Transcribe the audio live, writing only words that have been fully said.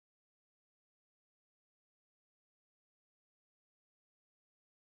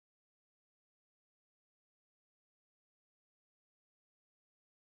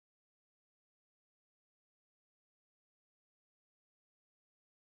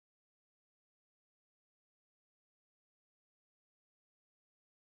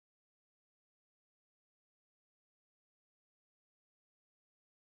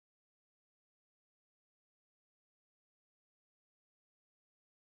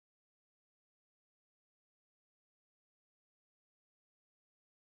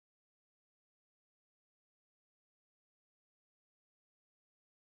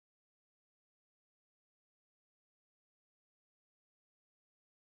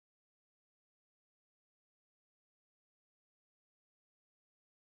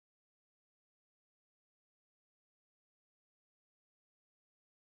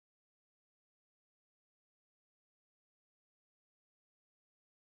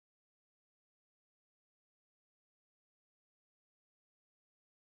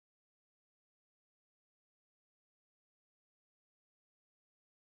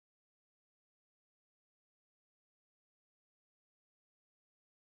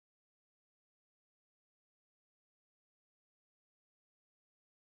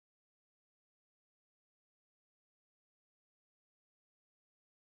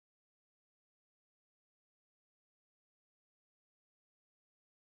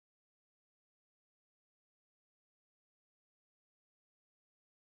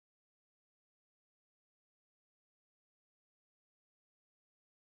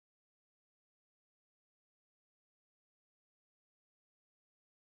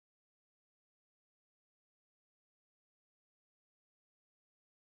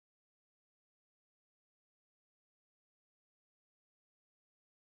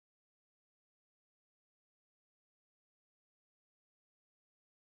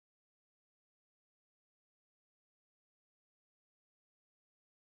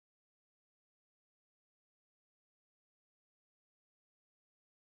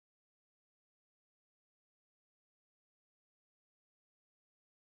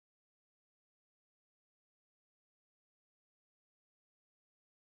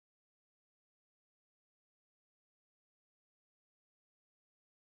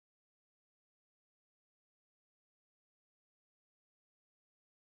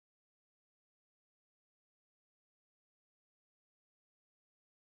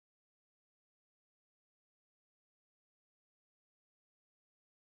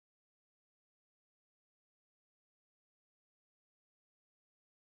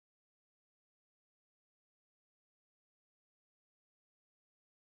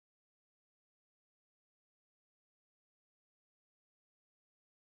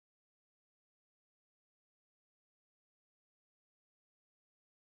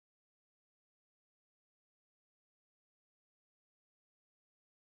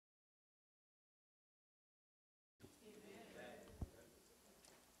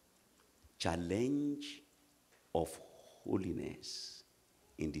Challenge of holiness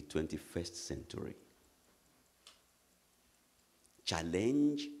in the 21st century.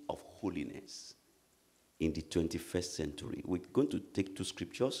 Challenge of holiness in the 21st century. We're going to take two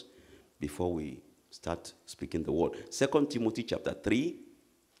scriptures before we start speaking the word. 2 Timothy chapter 3,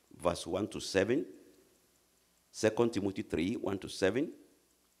 verse 1 to 7. 2 Timothy 3, 1 to 7.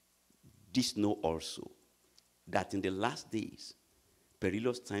 This know also, that in the last days,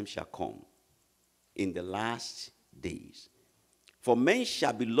 perilous times shall come. In the last days. For men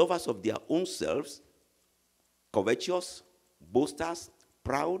shall be lovers of their own selves, covetous, boasters,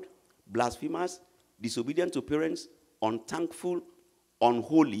 proud, blasphemers, disobedient to parents, unthankful,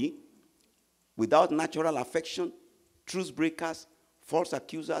 unholy, without natural affection, truce breakers, false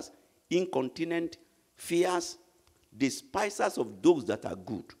accusers, incontinent, fierce, despisers of those that are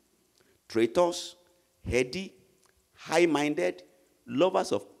good, traitors, heady, high-minded,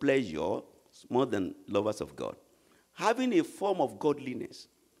 lovers of pleasure more than lovers of God, having a form of godliness,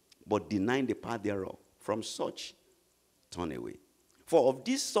 but denying the power thereof. From such, turn away. For of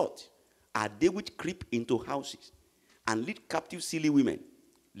this sort are they which creep into houses and lead captive silly women,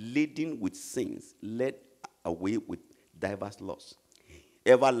 laden with sins, led away with diverse lusts,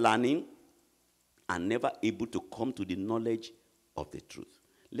 ever learning and never able to come to the knowledge of the truth.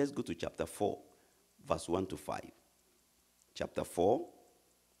 Let's go to chapter 4, verse 1 to 5. Chapter 4,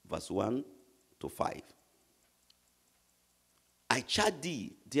 verse 1 to 5. I charge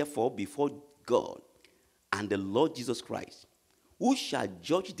thee, therefore, before God and the Lord Jesus Christ, who shall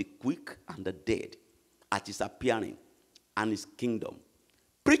judge the quick and the dead at his appearing and his kingdom.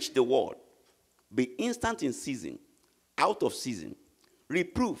 Preach the word. Be instant in season, out of season.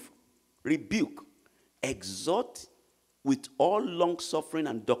 Reprove, rebuke, exhort with all long suffering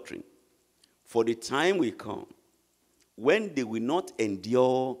and doctrine. For the time will come when they will not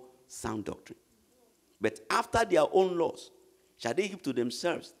endure sound doctrine, but after their own laws shall they heap to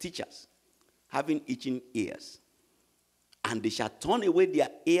themselves teachers, having itching ears. And they shall turn away their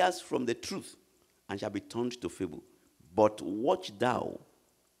ears from the truth, and shall be turned to fable. But watch thou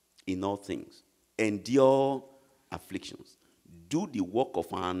in all things, endure afflictions, do the work of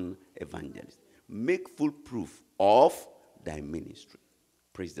an evangelist, make full proof of thy ministry.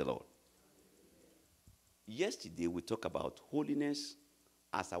 Praise the Lord. Yesterday we talked about holiness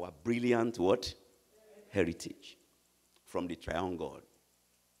as our brilliant what? Heritage from the triune God.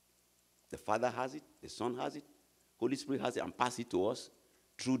 The Father has it, the Son has it, Holy Spirit has it, and pass it to us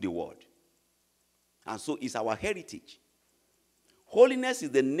through the word. And so it's our heritage. Holiness is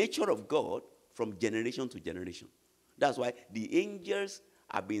the nature of God from generation to generation. That's why the angels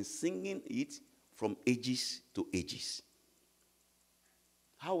have been singing it from ages to ages.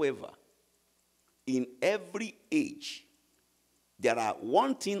 However, in every age, there are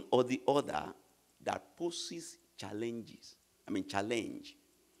one thing or the other that poses challenge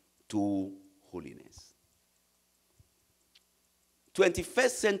to holiness. 21st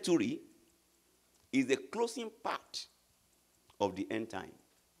century is the closing part of the end time.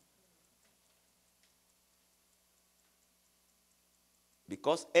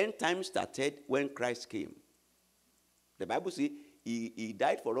 Because end time started when Christ came. The Bible says he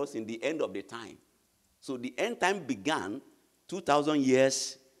died for us in the end of the time. So the end time began 2,000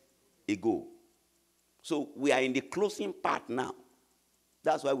 years ago. So we are in the closing part now.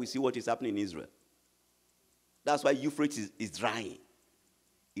 That's why we see what is happening in Israel. That's why Euphrates is drying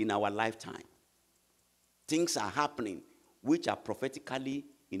in our lifetime. Things are happening which are prophetically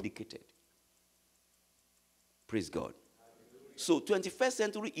indicated. Praise God. So 21st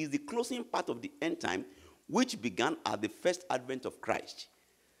century is the closing part of the end time, which began at the first advent of Christ.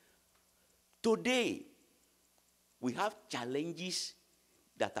 Today, we have challenges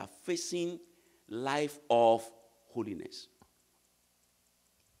that are facing life of holiness.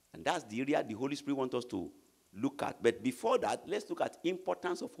 And that's the area the Holy Spirit wants us to look at. But before that, let's look at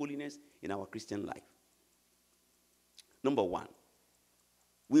importance of holiness in our Christian life. Number one,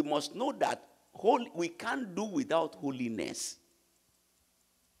 we must know that we can't do without holiness.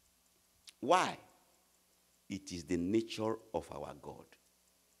 Why? It is the nature of our God.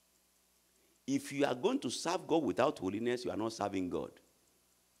 If you are going to serve God without holiness, you are not serving God.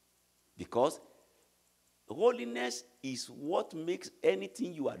 Because holiness is what makes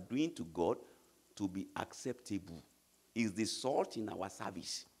anything you are doing to God to be acceptable. It's the salt in our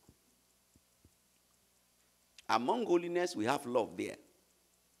service. Among holiness, we have love there.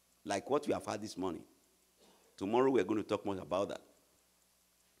 Like what we have had this morning. Tomorrow we are going to talk more about that.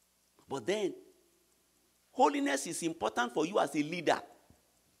 But then, holiness is important for you as a leader,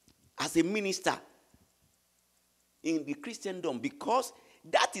 as a minister in the Christendom, because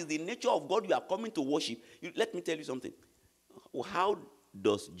that is the nature of God you are coming to worship. Let me tell you something. How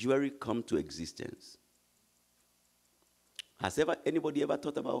does jewelry come to existence? Has anybody ever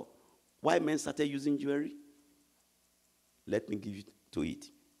thought about why men started using jewelry? Let me give you to it.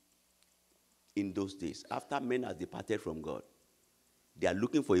 In those days, after men have departed from God, they are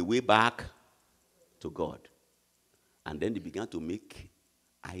looking for a way back to God. And then they began to make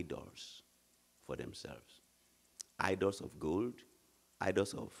idols for themselves. Idols of gold,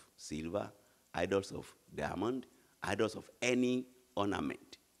 idols of silver, idols of diamond, idols of any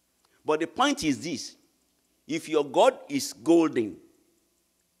ornament. But the point is this: if your God is golden,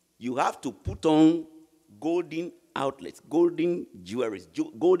 you have to put on golden outlets, golden jewelry,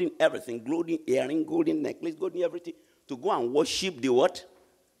 golden everything, golden earring, golden necklace, golden everything, to go and worship the what?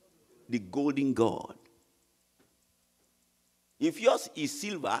 The golden God. If yours is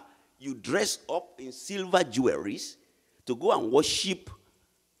silver, you dress up in silver jewelries to go and worship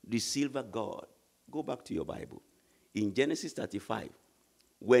the silver God. Go back to your Bible. In Genesis 35,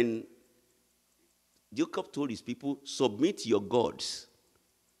 when Jacob told his people, submit your gods.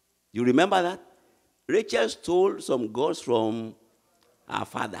 You remember that? Rachel stole some gods from her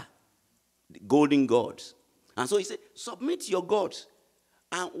father, the golden gods. And so he said, submit your gods.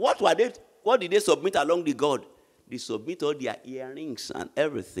 And what were they? What did they submit along the God? They submit all their earrings and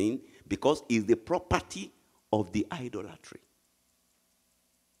everything because it's the property of the idolatry.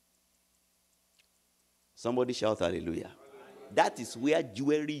 Somebody shout hallelujah. That is where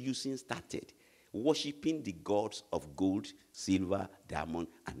jewelry using started. Worshipping the gods of gold, silver, diamond,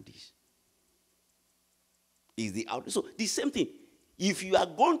 and this. Is the out. So the same thing. If you are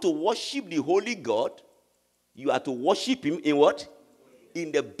going to worship the holy God, you are to worship him in what?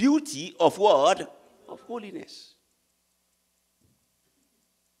 In the beauty of what? Of holiness.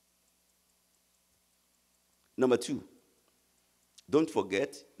 Number 2. Don't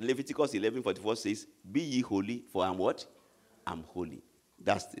forget, Leviticus 11:44 says, be ye holy, for I'm what? I'm holy.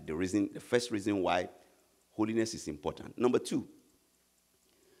 That's the reason, the first reason why holiness is important. Number 2,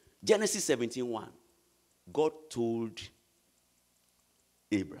 Genesis 17:1. God told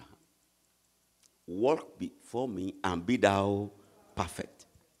Abraham, walk before me and be thou perfect.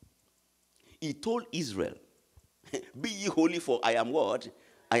 He told Israel, be ye holy, for I am what?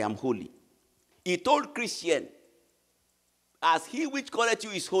 I am holy. He told Christian, as he which calleth you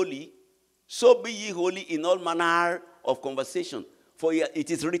is holy, so be ye holy in all manner of conversation. For it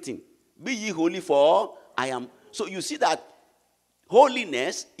is written, be ye holy, for I am. So you see that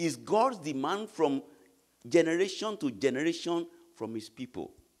holiness is God's demand from generation to generation from his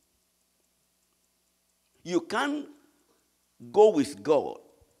people. You can't go with God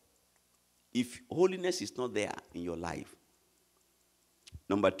if holiness is not there in your life.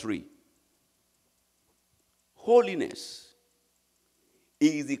 Number 3, holiness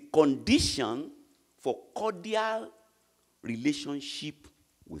is the condition for cordial relationship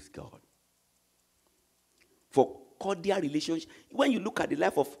with God. For cordial relationship. When you look at the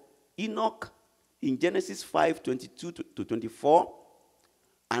life of Enoch in Genesis 5:22 to 24,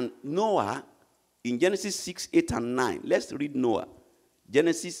 and Noah in Genesis 6, 8, and 9. Let's read Noah.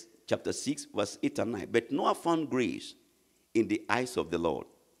 Genesis chapter 6, verse 8 and 9. But Noah found grace in the eyes of the Lord.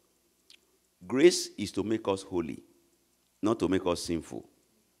 Grace is to make us holy, not to make us sinful.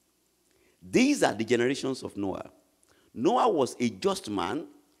 These are the generations of Noah. Noah was a just man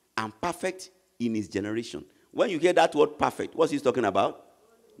and perfect in his generation. When you hear that word perfect, what's he talking about?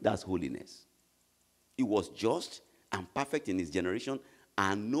 That's holiness. He was just and perfect in his generation,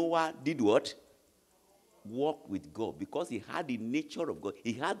 and Noah did what? Walk with God, because he had the nature of God.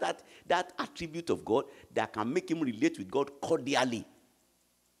 He had that attribute of God that can make him relate with God cordially.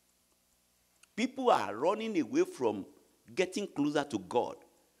 People are running away from getting closer to God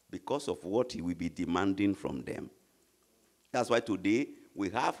because of what he will be demanding from them. That's why today we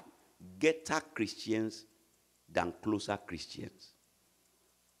have getter Christians than closer Christians.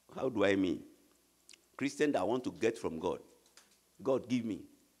 How do I mean? Christians that want to get from God. God, give me.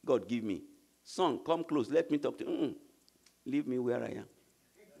 God, give me. Son, come close. Let me talk to you. Leave me where I am.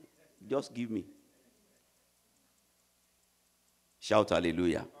 Just give me. Shout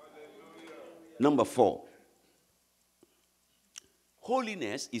hallelujah. Hallelujah. Number 4.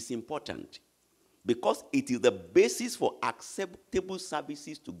 Holiness is important because it is the basis for acceptable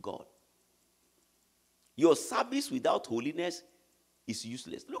services to God. Your service without holiness is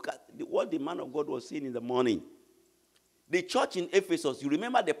useless. Look at what the man of God was saying in the morning. The church in Ephesus, you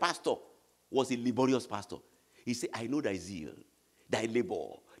remember the pastor was a laborious pastor. He said, I know thy zeal, thy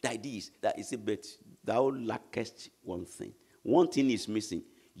labor, thy this, that. He said, but thou lackest one thing. One thing is missing.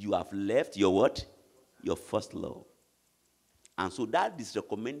 You have left your what? Your first love. And so that is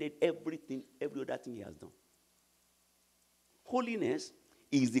recommended everything, every other thing he has done. Holiness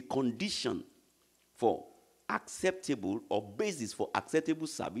is the condition for acceptable or basis for acceptable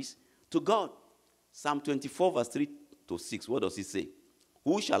service to God. Psalm 24 verse 3 to 6, what does it say?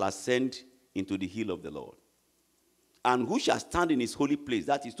 Who shall ascend into the hill of the Lord? And who shall stand in his holy place?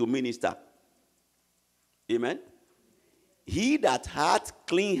 That is to minister. Amen? He that hath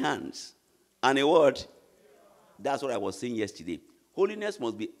clean hands and a word. That's what I was saying yesterday. Holiness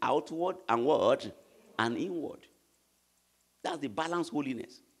must be outward and what? And inward. That's the balanced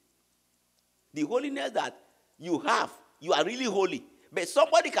holiness. The holiness that you have, you are really holy. But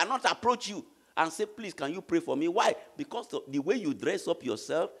somebody cannot approach you and say, please, can you pray for me? Why? Because the way you dress up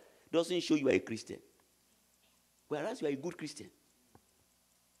yourself doesn't show you are a Christian. Whereas you are a good Christian.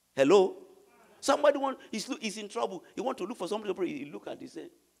 Hello? Somebody is in trouble. He wants to look for somebody to pray. He look at it and say,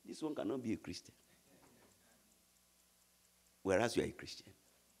 this one cannot be a Christian. Whereas you are a Christian.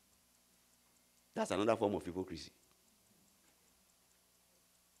 That's another form of hypocrisy.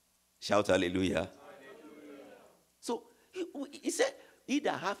 Shout hallelujah. Hallelujah. So he said, he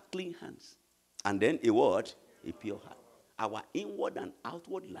that have clean hands, and then a word, a pure heart. Our inward and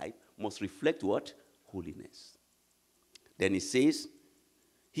outward life must reflect what? Holiness. Then he says,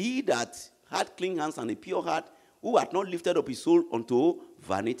 he that had clean hands and a pure heart, who hath not lifted up his soul unto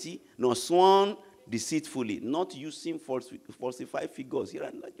vanity, nor sworn deceitfully, not using falsified figures.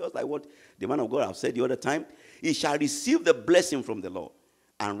 Here, just like what the man of God have said the other time, he shall receive the blessing from the Lord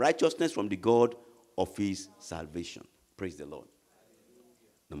and righteousness from the God of his salvation. Praise the Lord.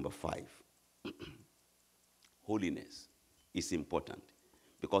 Number 5. Holiness is important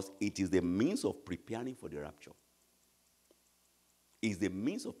because it is the means of preparing for the rapture. It's the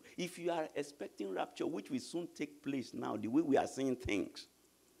means of, if you are expecting rapture, which will soon take place now, the way we are seeing things,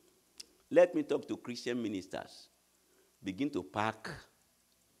 let me talk to Christian ministers. Begin to pack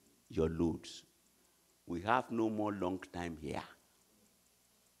your loads. We have no more long time here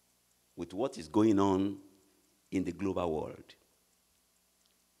with what is going on in the global world.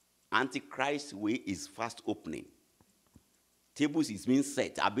 Antichrist's way is fast opening. Tables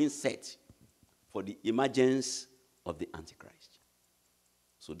are being set for the emergence of the Antichrist.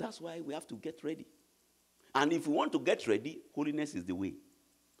 So that's why we have to get ready. And if we want to get ready, holiness is the way.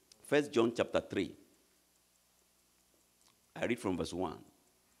 1 John chapter 3. I read from verse 1.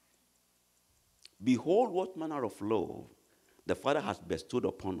 Behold, what manner of love the Father has bestowed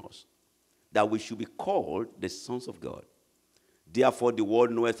upon us, that we should be called the sons of God. Therefore the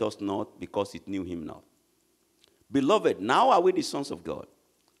world knoweth us not, because it knew him not. Beloved, now are we the sons of God,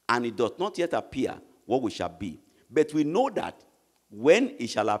 and it doth not yet appear what we shall be. But we know that when he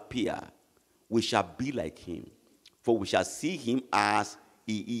shall appear, we shall be like him, for we shall see him as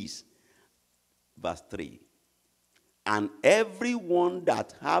he is. Verse 3. And everyone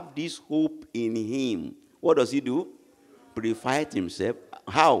that have this hope in him, what does he do? Purifieth himself.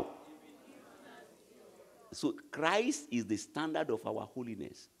 How? So Christ is the standard of our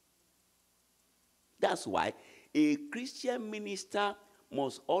holiness. That's why a Christian minister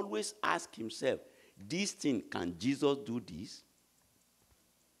must always ask himself, this thing, can Jesus do this?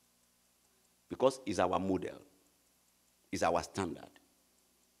 Because it's our model. It's our standard.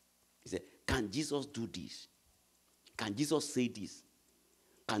 He said, can Jesus do this? Can Jesus say this?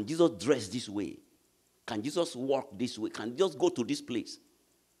 Can Jesus dress this way? Can Jesus walk this way? Can Jesus go to this place?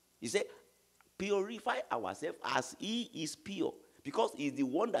 He said, purify ourselves as he is pure. Because he's the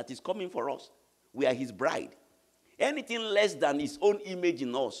one that is coming for us. We are his bride. Anything less than his own image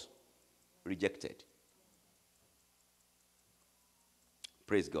in us, rejected.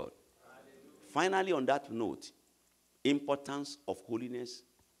 Praise God. Finally, on that note, importance of holiness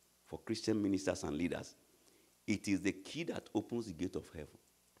for Christian ministers and leaders. It is the key that opens the gate of heaven.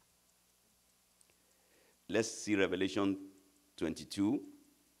 Let's see Revelation 22,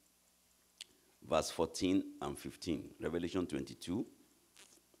 verse 14 and 15. Revelation 22.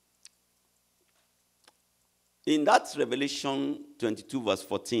 In that Revelation 22, verse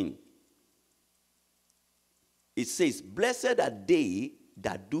 14, it says, blessed are they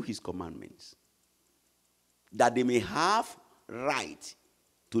that do his commandments, that they may have right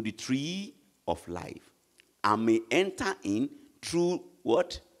to the tree of life, and may enter in through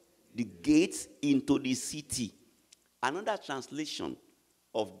what? The gates into the city. Another translation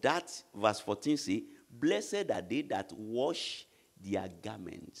of that verse 14 says, blessed are they that wash their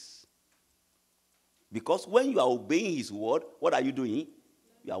garments. Because when you are obeying his word, what are you doing?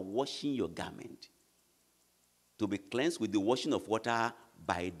 You are washing your garment. To be cleansed with the washing of water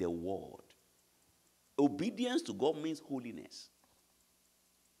by the word. Obedience to God means holiness.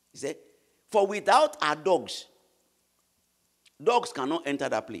 He said, for without our dogs, Dogs cannot enter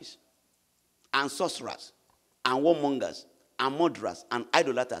that place. And sorcerers, and warmongers, and murderers, and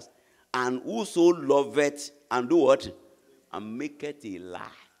idolaters, and whoso loveth, and do what? And maketh a lie.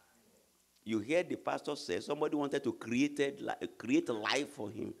 You hear the pastor say somebody wanted to create a life for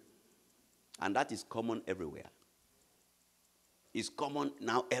him. And that is common everywhere. It's common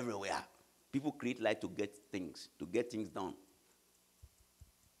now everywhere. People create life to get things done.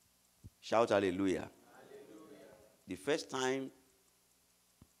 Shout hallelujah. Hallelujah. The first time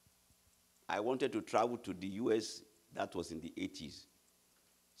I wanted to travel to the US, that was in the 80s.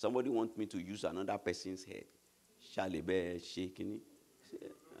 Somebody wanted me to use another person's head. Shalebe, shaking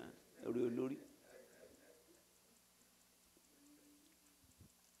it.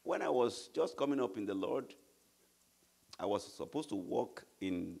 When I was just coming up in the Lord, I was supposed to work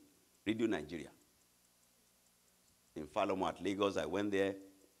in Radio Nigeria. In Falomo at Lagos, I went there,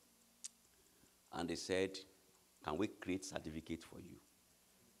 and they said, can we create certificate for you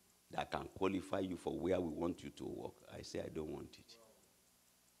that can qualify you for where we want you to work? I say, I don't want it.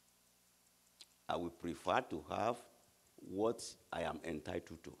 I would prefer to have what I am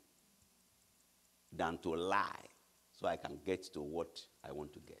entitled to than to lie so I can get to what I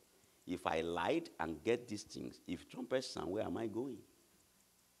want to get. If I lied and get these things, if trumpets sound, where am I going?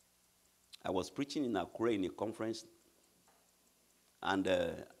 I was preaching in Akure in a conference, and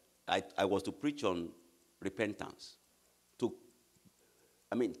I was to preach on repentance to,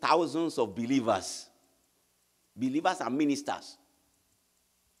 thousands of believers and ministers.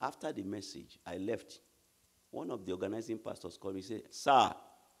 After the message, I left. One of the organizing pastors called me and said, sir,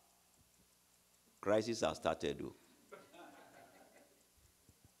 crisis has started.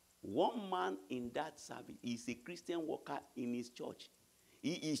 One man in that service is a Christian worker in his church.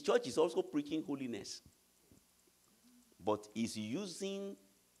 His church is also preaching holiness. But he's using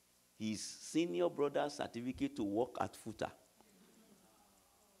his senior brother's certificate to work at FUTA.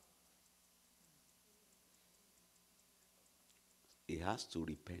 He has to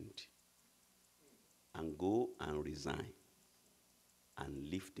repent and go and resign and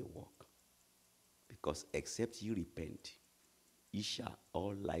leave the work. Because except you repent, ye shall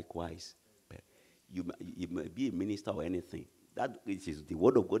all likewise. You may be a minister or anything. That is the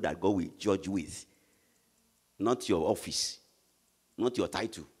word of God that God will judge with. Not your office. Not your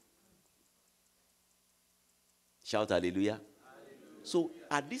title. Shout hallelujah. Hallelujah. So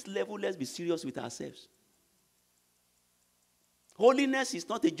at this level, let's be serious with ourselves. Holiness is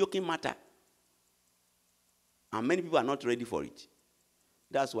not a joking matter. And many people are not ready for it.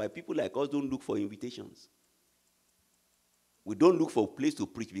 That's why people like us don't look for invitations. We don't look for a place to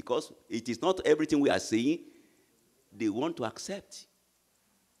preach because it is not everything we are saying they want to accept.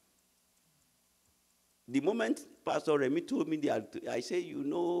 The moment Pastor Remy told me that, I said, you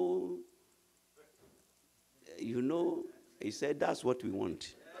know, he said, that's what we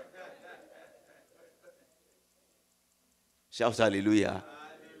want. Shout hallelujah.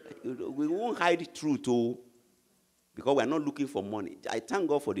 Hallelujah. We won't hide the truth, because we are not looking for money. I thank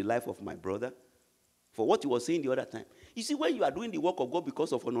God for the life of my brother, for what he was saying the other time. You see, when you are doing the work of God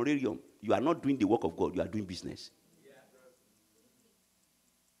because of honorarium, you are not doing the work of God, you are doing business.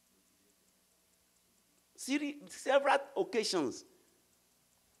 Several occasions,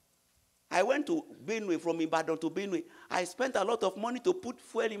 I went to Benue, from Ibadan to Benue. I spent a lot of money to put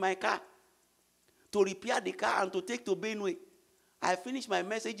fuel in my car, to repair the car and to take to Benue. I finished my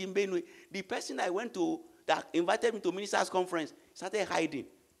message in Benue. The person I went to that invited me to minister's conference started hiding.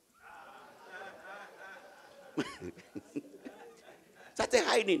 Started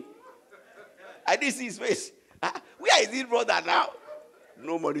hiding. I didn't see his face. Where is his brother now?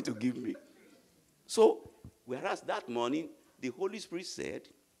 No money to give me. So, whereas that morning, the Holy Spirit said,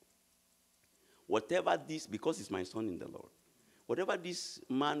 whatever this, because he's my son in the Lord, whatever this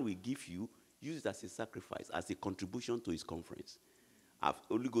man will give you, use it as a sacrifice, as a contribution to his conference.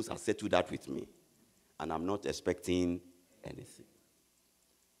 Holy Ghost has settled that with me. And I'm not expecting anything.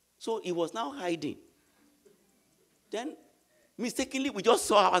 So he was now hiding. Then, mistakenly, we just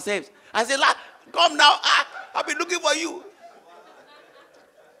saw ourselves. I said, come now. I've been looking for you.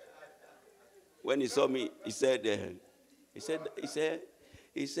 When he saw me, he said,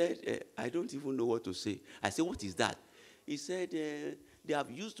 I don't even know what to say. I said, what is that? He said, they have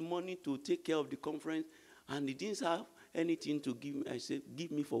used money to take care of the conference, and he didn't have anything to give me. I said,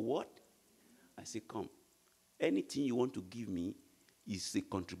 give me for what? I said, come. Anything you want to give me is a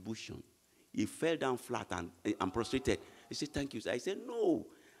contribution. He fell down flat and prostrated. He said, thank you. I said, no,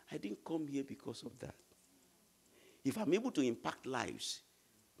 I didn't come here because of that. If I'm able to impact lives,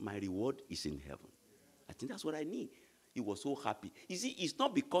 my reward is in heaven. I think that's what I need. He was so happy. You see, it's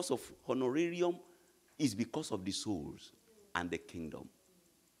not because of honorarium, it's because of the souls. and the kingdom.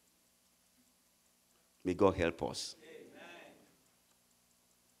 May God help us.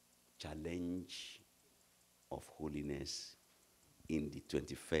 Challenge of holiness in the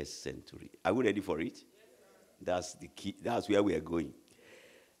 21st century. Are we ready for it? Yes, that's the key. That's where we are going.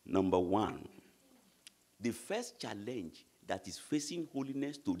 Number one, the first challenge that is facing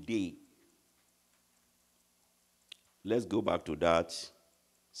holiness today. Let's go back to that.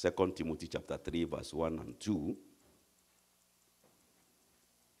 2 Timothy chapter 3, verse 1 and 2.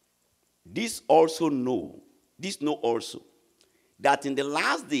 This know also, that in the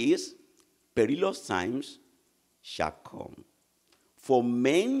last days, perilous times shall come. For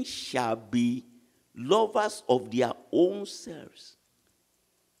men shall be lovers of their own selves.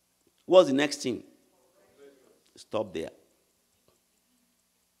 What's the next thing? Stop there.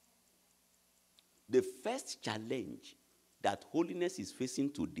 The first challenge that holiness is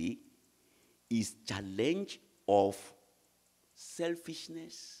facing today is challenge of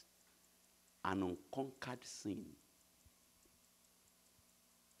selfishness and unconquered sin.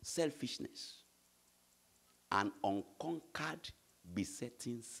 Selfishness and unconquered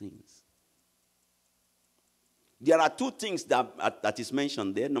besetting sins. There are two things that is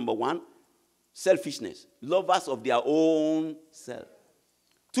mentioned there. Number one, selfishness. Lovers of their own self.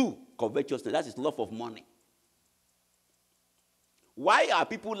 Two, covetousness. That is love of money. Why are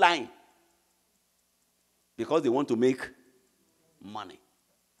people lying? Because they want to make money.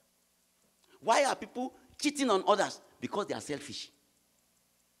 Why are people cheating on others? Because they are selfish.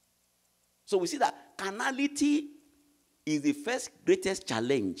 So we see that carnality is the first greatest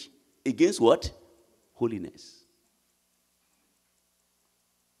challenge against what? Holiness.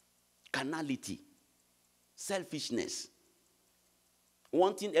 Carnality, selfishness,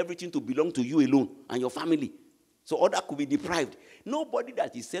 wanting everything to belong to you alone and your family, so others could be deprived. Nobody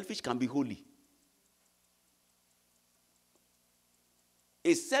that is selfish can be holy.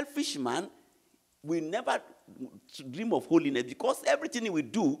 A selfish man will never dream of holiness because everything he will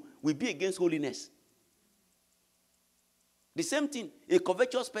do will be against holiness. The same thing, a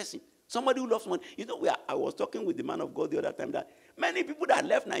covetous person, somebody who loves money. You know, I was talking with the man of God the other time that many people that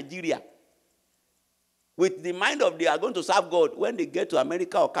left Nigeria with the mind of they are going to serve God, when they get to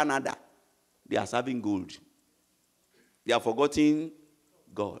America or Canada, they are serving gold. They are forgetting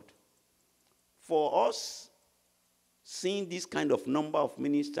God. For us, seeing this kind of number of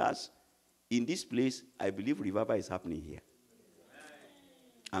ministers in this place, I believe revival is happening here.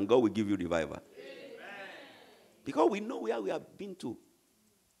 Amen. And God will give you revival. Amen. Because we know where we have been to.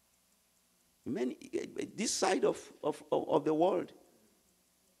 This side of the world,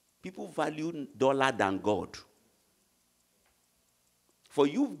 people value dollar than God. For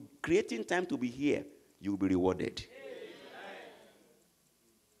you creating time to be here, you will be rewarded.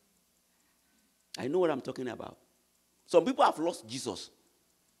 I know what I'm talking about. Some people have lost Jesus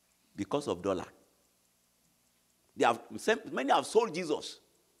because of dollar. Many have sold Jesus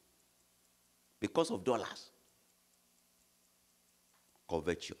because of dollars.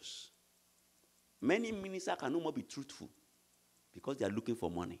 Covetous. Many ministers can no more be truthful because they are looking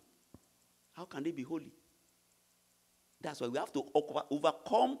for money. How can they be holy? That's why we have to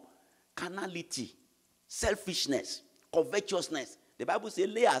overcome carnality, selfishness, covetousness. The Bible says,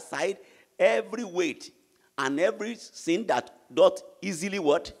 lay aside every weight and every sin that doth easily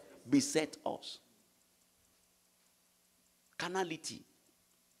what? Beset us. Carnality.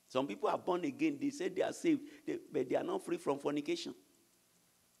 Some people are born again. They say they are saved, but they are not free from fornication.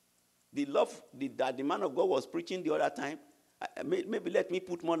 The love that the man of God was preaching the other time, maybe let me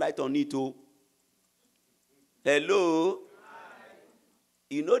put more light on it too. Hello? Hi.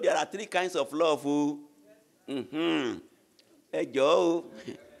 You know there are three kinds of love. Mm-hmm. Hey, Joe.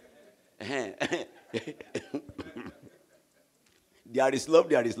 There is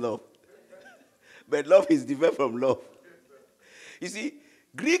love. But love is different from love. You see,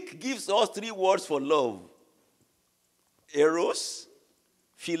 Greek gives us three words for love. Eros,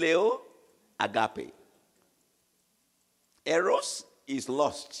 phileo, agape. Eros is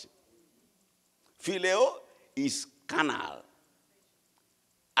lust. Phileo is carnal.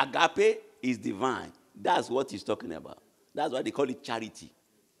 Agape is divine. That's what he's talking about. That's why they call it charity.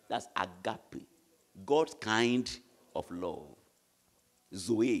 That's agape. God's kind of love.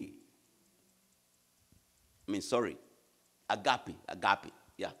 Zoe. Agape.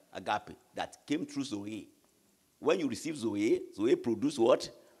 Yeah, agape. That came through Zoe. When you receive Zoe, Zoe produces what?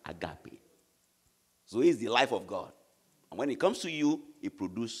 Agape. Zoe is the life of God. And when it comes to you, it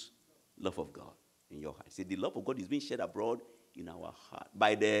produces love of God in your heart. See, the love of God is being shed abroad in our heart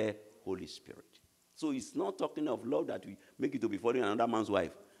by the Holy Spirit. So it's not talking of love that we make you to be following another man's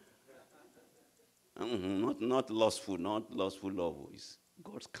wife. Not lustful, not lustful love. It's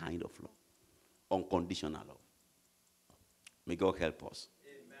God's kind of love. Unconditional love. May God help us.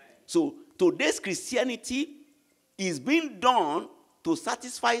 Amen. So today's Christianity is being done to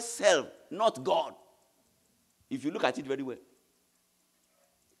satisfy self, not God. If you look at it very well.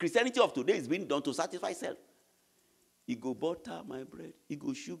 Christianity of today is being done to satisfy self. He go butter my bread. He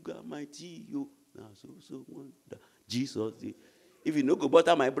go sugar my tea. So wonder. Jesus. If you no go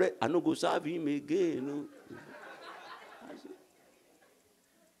butter my bread, I no go serve him again. No.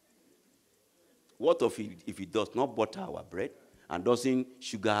 What if he does not butter our bread and doesn't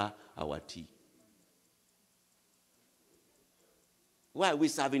sugar our tea? Why are we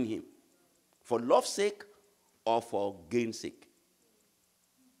serving him? For love's sake or for gain's sake?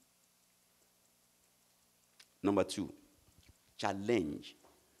 Number 2, challenge.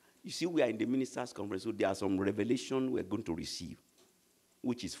 You see, we are in the ministers' conference, so there are some revelation we're going to receive,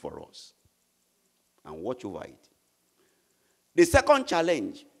 which is for us. And watch over it. The second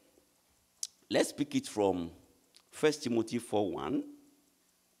challenge, let's pick it from 1 Timothy 4:1.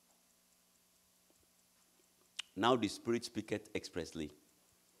 Now the Spirit speaketh expressly,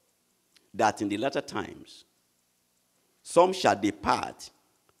 that in the latter times some shall depart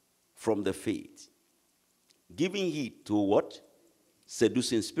from the faith, giving heed to what?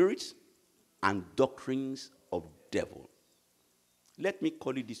 Seducing spirits and doctrines of devil. Let me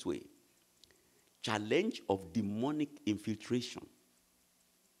call it this way. Challenge of demonic infiltration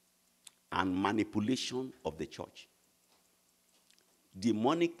and manipulation of the church.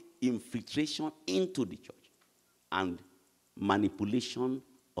 Demonic infiltration into the church and manipulation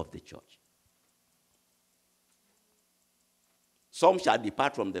of the church. Some shall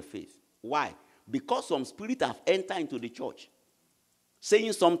depart from the faith. Why? Because some spirit have entered into the church,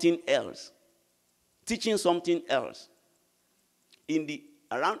 saying something else, teaching something else. In the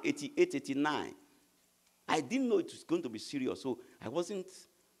around 88, 89, I didn't know it was going to be serious, so I wasn't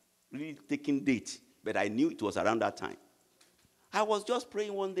really taking date, but I knew it was around that time. I was just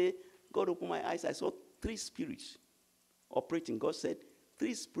praying one day, God opened my eyes, I saw 3 spirits operating. God said,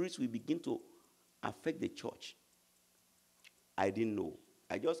 3 spirits will begin to affect the church. I didn't know.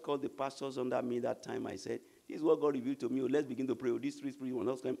 I just called the pastors under me that time. I said, this is what God revealed to me. Let's begin to pray. These 3 spirits will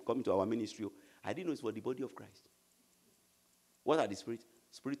not come into our ministry. I didn't know it's for the body of Christ. What are the spirits?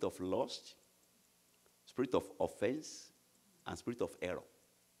 Spirit of lust, spirit of offense, and spirit of error.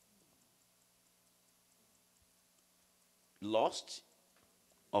 Lust,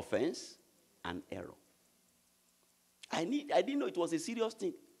 offense, and error. I didn't know it was a serious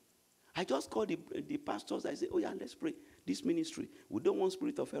thing. I just called the pastors. I said, oh yeah, let's pray. This ministry, we don't want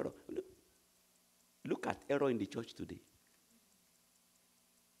spirit of error. Look at error in the church today.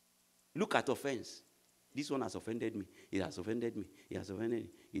 Look at offense. This one has offended me. He has offended me. He has offended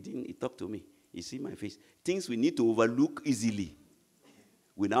me. He talked to me. He see my face. Things we need to overlook easily.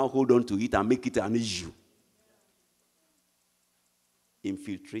 We now hold on to it and make it an issue.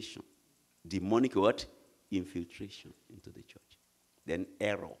 Infiltration. Demonic what? Infiltration into the church. Then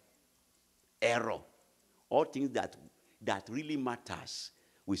error. Error. All things that really matters.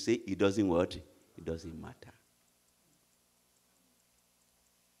 We say it doesn't what? It doesn't matter.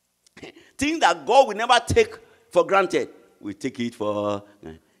 Things that God will never take for granted, we take it for.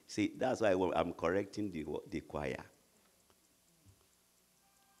 See, that's why I'm correcting the choir.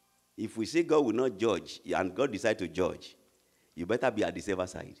 If we say God will not judge, and God decide to judge, you better be at the safer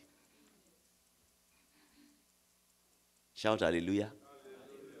side. Shout hallelujah.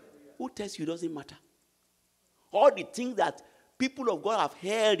 Who tells you it doesn't matter? All the things that people of God have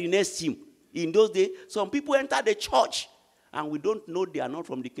held in esteem in those days, some people enter the church and we don't know they are not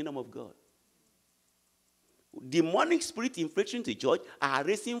from the kingdom of God. Demonic spirit infiltrating the church are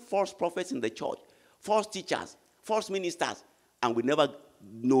raising false prophets in the church, false teachers, false ministers, and we never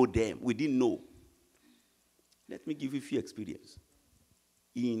know them. We didn't know. Let me give you a few experiences.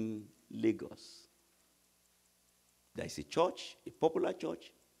 In Lagos, there is a church, a popular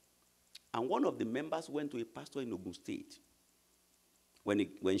church, and one of the members went to a pastor in Ogun State.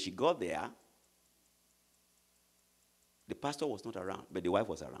 When she got there, the pastor was not around, but the wife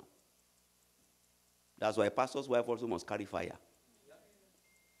was around. That's why a pastor's wife also must carry fire.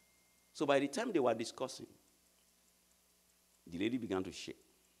 So by the time they were discussing, the lady began to shake.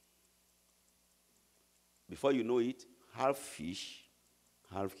 Before you know it, half fish,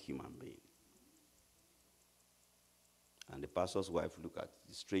 half human being. And the pastor's wife looked at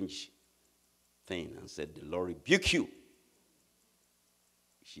the strange thing and said, the Lord rebuke you.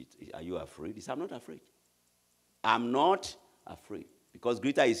 Are you afraid? He said, I'm not afraid. I'm not afraid. Because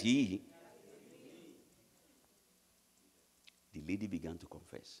greater is he. The lady began to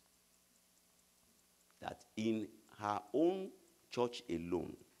confess. in her own church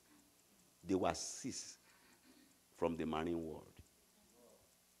alone, there were 6 from the marine world.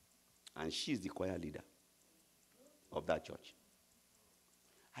 And she's the choir leader of that church.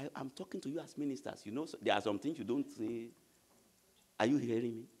 I'm talking to you as ministers. You know, there are some things you don't say. Are you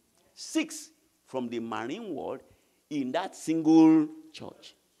hearing me? 6 from the marine world in that single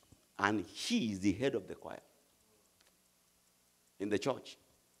church. And he is the head of the choir in the church.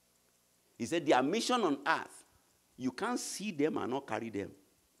 He said their mission on earth, you can't see them and not carry them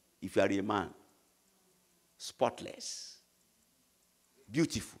if you are a man. Spotless,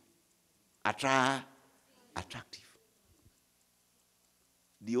 beautiful, attractive.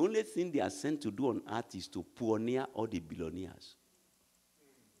 The only thing they are sent to do on earth is to pioneer all the billionaires.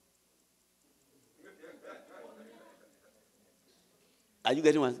 Are you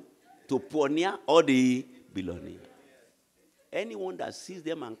getting what I'm saying? To pioneer all the billionaires. Anyone that sees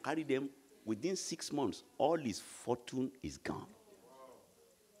them and carry them within 6 months, all his fortune is gone.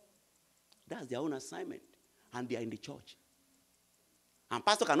 That's their own assignment. And they are in the church. And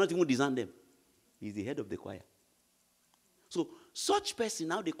pastor cannot even discern them. He's the head of the choir. So such person,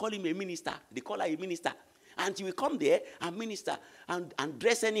 now they call him a minister. They call her a minister. And she will come there and minister and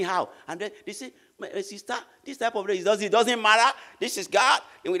dress anyhow. And then they say, my sister, this type of dress, it doesn't matter. This is God.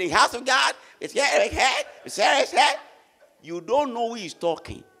 In the house of God. It's here, it's here. You don't know who is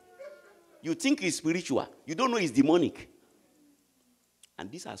talking. You think it's spiritual. You don't know it's demonic.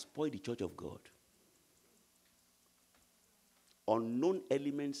 And this has spoiled the church of God. Unknown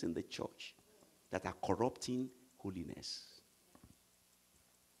elements in the church that are corrupting holiness.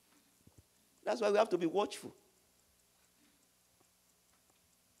 That's why we have to be watchful.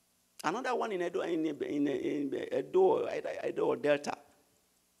 Another one in Edo, Edo or Delta.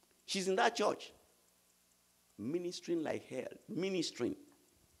 She's in that church. Ministering like hell. Ministering.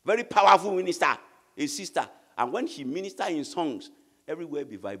 Very powerful minister. A sister. And when she ministers in songs, everywhere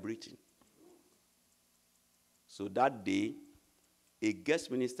be vibrating. So that day, a guest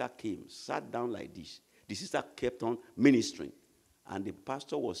minister came, sat down like this. The sister kept on ministering. And the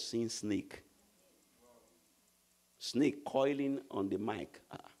pastor was seeing snake. Snake coiling on the mic.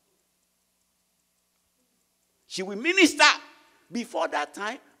 She will minister. Before that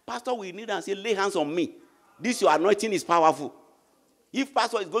time, pastor will kneel and say, lay hands on me. This your anointing is powerful. If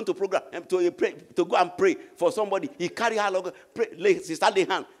pastor is going to program to go and pray for somebody, he carry her along, sister lay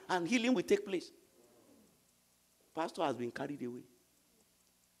hand, and healing will take place. Pastor has been carried away.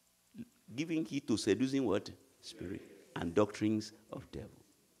 Giving heed to seducing what? Spirit and doctrines of devil.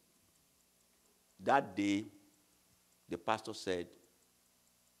 That day, the pastor said,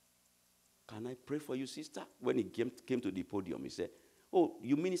 can I pray for you, sister? When he came to the podium, he said, oh,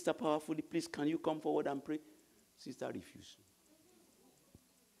 you minister powerfully, please, can you come forward and pray? Sister refused.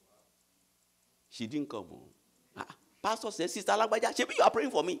 She didn't come home. Pastor said, Sister Lagbaja, you are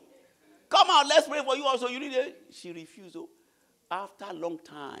praying for me. Come out, let's pray for you also. You need it. She refused. After a long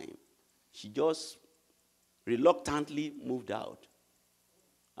time, she just reluctantly moved out.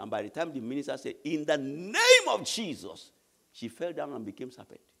 And by the time the minister said, in the name of Jesus, she fell down and became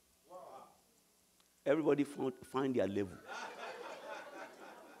serpent. Everybody found their level.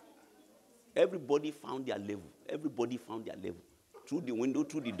 Everybody found their level. Everybody found their level. Through the window,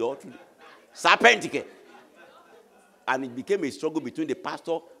 through the door, through the serpent. And it became a struggle between the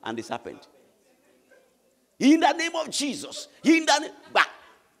pastor and the serpent. In the name of Jesus. In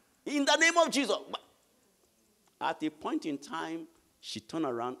the name of Jesus. At a point in time, she turned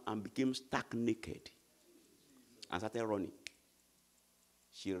around and became stark naked and started running.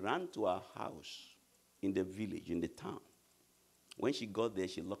 She ran to her house in the village, in the town. When she got there,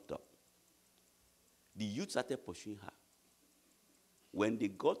 she locked up. The youth started pursuing her. When they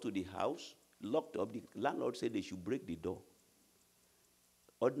got to the house, locked up, the landlord said they should break the door.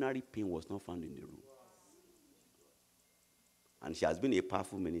 Ordinary pain was not found in the room. And she has been a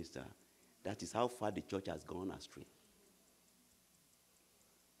powerful minister. That is how far the church has gone astray.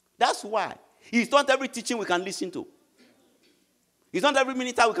 That's why it's not every teaching we can listen to. It's not every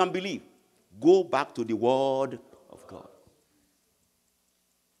minister we can believe. Go back to the word of God.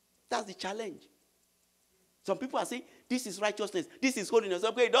 That's the challenge. Some people are saying, this is righteousness, this is holiness.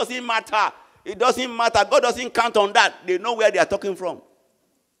 Okay, it doesn't matter. It doesn't matter. God doesn't count on that. They know where they are talking from.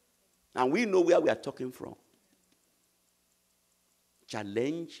 And we know where we are talking from.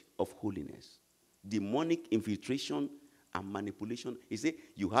 Challenge of holiness. Demonic infiltration and manipulation. He said,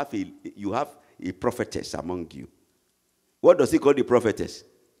 you have a prophetess among you. What does he call the prophetess?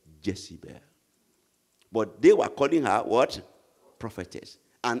 Jezebel. But they were calling her what? Prophetess.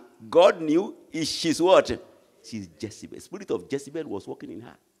 And God knew she's what? She's Jezebel. The spirit of Jezebel was working in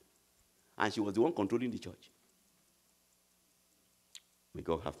her. And she was the one controlling the church. May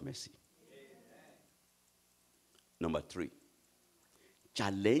God have mercy. Amen. Number 3.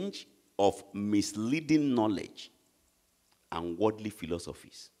 Challenge of misleading knowledge and worldly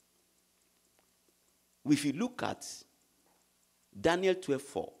philosophies. If you look at Daniel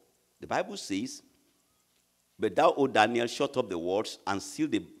 12:4, the Bible says, "But thou, O Daniel, shut up the words and seal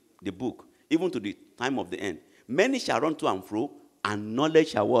the book, even to the time of the end. Many shall run to and fro, and knowledge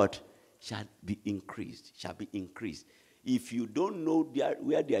shall what? Shall be increased." Shall be increased. If you don't know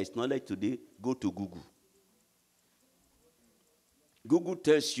where there is knowledge today, go to Google. Google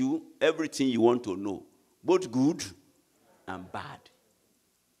tells you everything you want to know, both good and bad.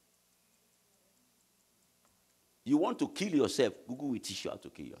 You want to kill yourself, Google will teach you how to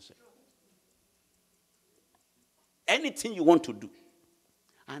kill yourself. Anything you want to do.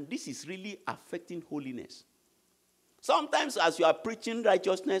 And this is really affecting holiness. Sometimes as you are preaching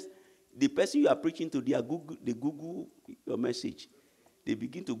righteousness, the person you are preaching to, they Google your message. They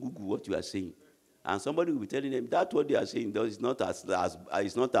begin to Google what you are saying. And somebody will be telling them that what they are saying is not as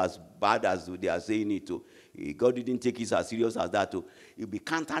bad as they are saying it. God didn't take it as serious as that. You'll be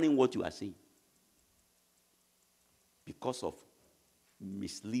countering what you are saying. Because of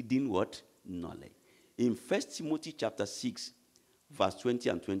misleading what? Knowledge. In 1 Timothy chapter 6, verse 20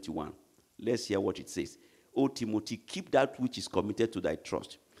 and 21, let's hear what it says. "O Timothy, keep that which is committed to thy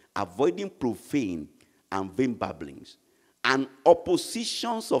trust, avoiding profane and vain babblings, and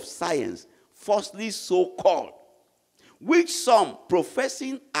oppositions of science, falsely so called, which some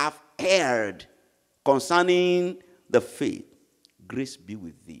professing have erred concerning the faith. Grace be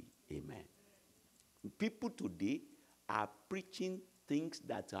with thee." Amen. People today are preaching things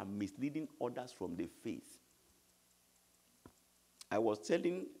that are misleading others from the faith. I was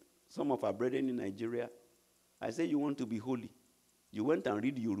telling some of our brethren in Nigeria, I said, you want to be holy. You went and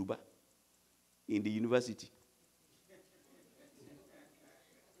read Yoruba in the university.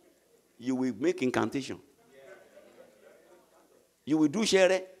 You will make incantation. You will do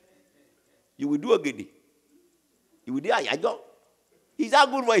shere. You will do ogedi. You will do ayajo. Is that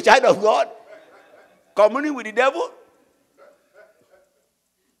good for a child of God? Communing with the devil?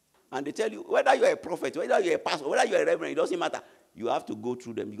 And they tell you, whether you're a prophet, whether you're a pastor, whether you're a reverend, it doesn't matter. You have to go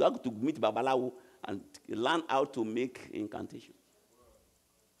through them. You have to meet Babalawo and learn how to make incantation.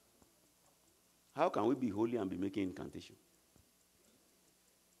 How can we be holy and be making incantation?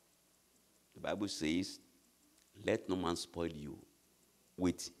 The Bible says, "Let no man spoil you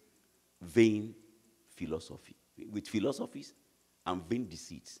with vain philosophy." With philosophies and vain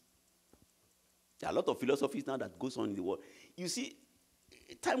deceits. There are a lot of philosophies now that goes on in the world. You see,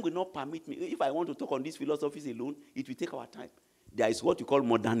 time will not permit me. If I want to talk on these philosophies alone, it will take our time. There is what you call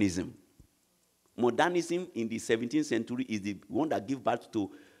modernism. Modernism in the 17th century is the one that gives birth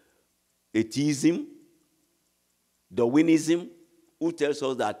to atheism, Darwinism, who tells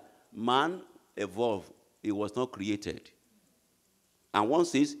us that man evolved, he was not created. And one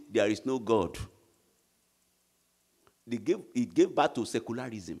says there is no God. It gave birth to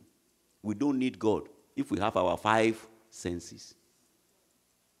secularism. We don't need God if we have our 5 senses.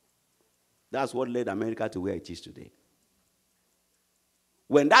 That's what led America to where it is today.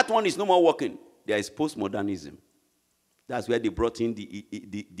 When that one is no more working, there is postmodernism. That's where they brought in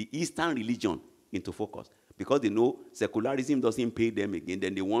the Eastern religion into focus. Because they know secularism doesn't pay them again.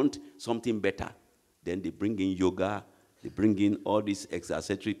 Then they want something better. Then they bring in yoga. They bring in all this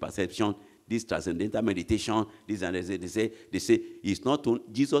extrasensory perception, this transcendental meditation. This and they say it's not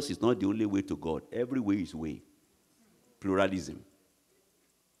Jesus is not the only way to God. Every way is way. Pluralism.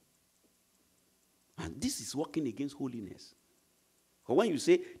 And this is working against holiness. But when you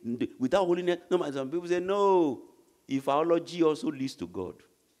say without holiness, no, some people say no. Ifaology also leads to God.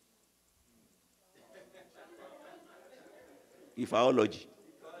 Ifaology.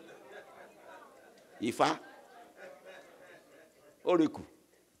 Ifa. Oriku.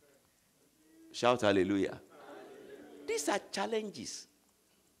 Shout hallelujah. These are challenges.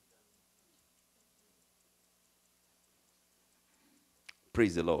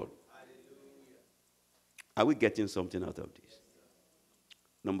 Praise the Lord. Are we getting something out of this?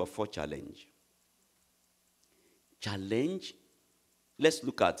 Number 4, challenge. Challenge. Let's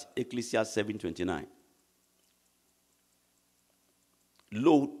look at Ecclesiastes 7:29.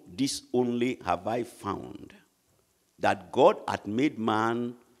 Lo, this only have I found, that God hath made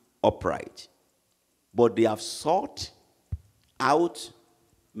man upright, but they have sought out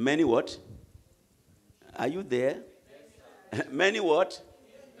many what? Are you there? Yes, many what?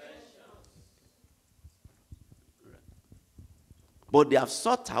 But they have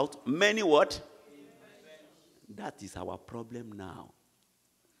sought out many what? That is our problem now.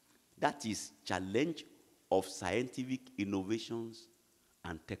 That is challenge of scientific innovations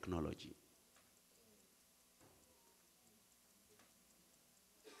and technology.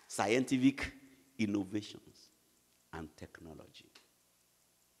 Scientific innovations and technology.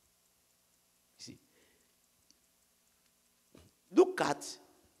 You see, look at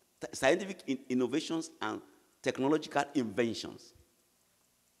scientific innovations and technological inventions.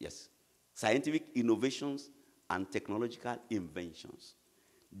 Yes, scientific innovations and technological inventions.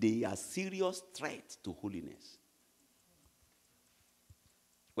 They are serious threats to holiness.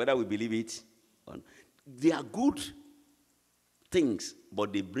 Whether we believe it or not. They are good things,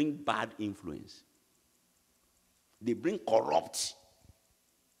 but they bring bad influence. They bring corrupt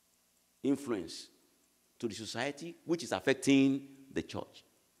influence to the society, which is affecting the church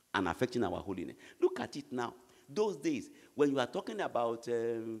and affecting our holiness. Look at it now. Those days, when you are talking about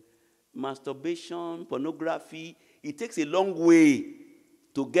masturbation, pornography, it takes a long way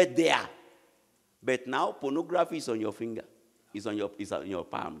to get there. But now, pornography is on your finger. It's on your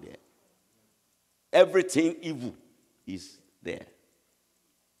palm there. Everything evil is there.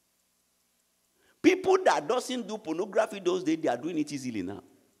 People that doesn't do pornography those days, they are doing it easily now.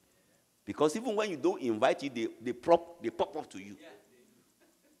 Because even when you don't invite it, they pop up to you.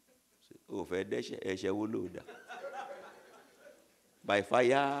 Oh, by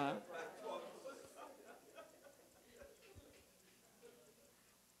fire.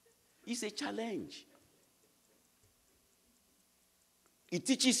 It's a challenge. It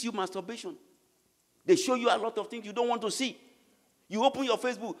teaches you masturbation. They show you a lot of things you don't want to see. You open your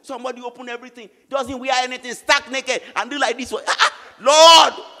Facebook, somebody open everything, doesn't wear anything, stark naked, and do like this one.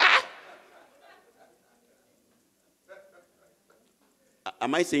 Lord!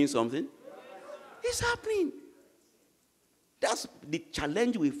 Am I saying something? It's happening. That's the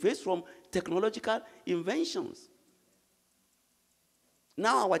challenge we face from technological inventions.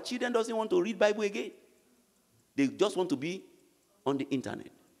 Now our children doesn't want to read Bible again. They just want to be on the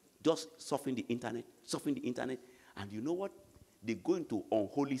internet. Just surfing the internet. And you know what? They go into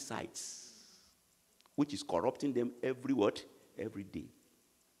unholy sites, which is corrupting them every day.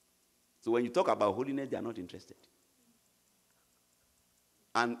 So when you talk about holiness, they are not interested.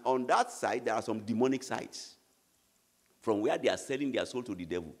 And on that side, there are some demonic sites from where they are selling their soul to the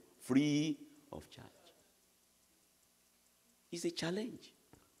devil, free of charge. It's a challenge.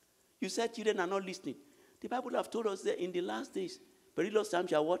 You said children are not listening. The Bible have told us that in the last days, perilous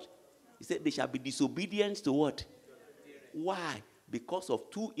times shall what? He said they shall be disobedient to what? Why? Because of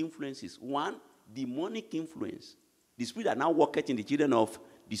two influences. One, demonic influence. The spirit that now worketh in the children of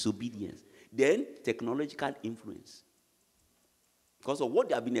disobedience. Then, technological influence. Because of what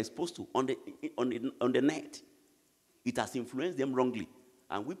they have been exposed to on the net. It has influenced them wrongly.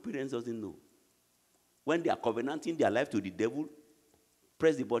 And we parents doesn't know. When they are covenanting their life to the devil,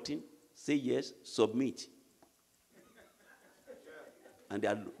 press the button, say yes, submit. And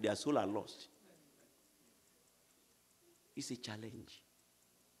their soul are lost. It's a challenge.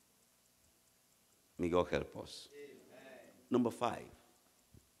 May God help us. Amen. Number 5.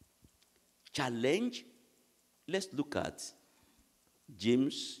 Challenge. Let's look at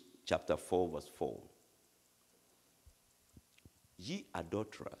James chapter 4, verse 4. Ye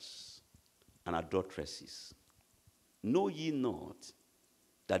adulterers and adulteresses, know ye not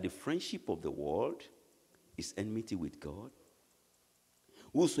that the friendship of the world is enmity with God?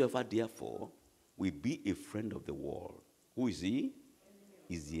 Whosoever therefore will be a friend of the world, who is he?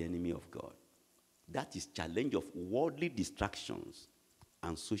 Is the enemy of God. That is challenge of worldly distractions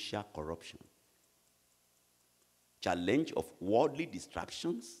and social corruption. Challenge of worldly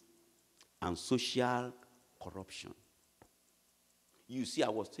distractions and social corruption. You see, I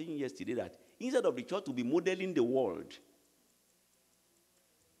was saying yesterday that instead of the church to be modeling the world,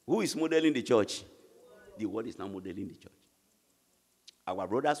 who is modeling the church? The world is now modeling the church. Our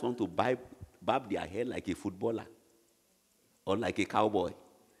brothers want to barb their hair like a footballer, or like a cowboy,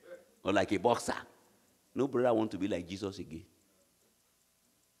 or like a boxer. No brother want to be like Jesus again.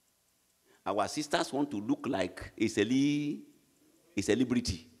 Our sisters want to look like a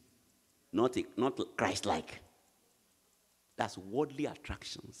celebrity, not Christ-like. That's worldly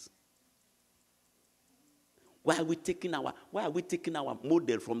attractions. Why are we taking our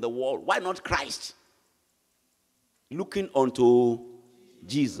model from the world? Why not Christ? Looking unto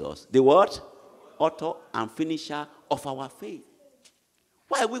Jesus, the what? Author and finisher of our faith.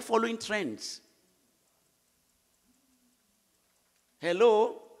 Why are we following trends?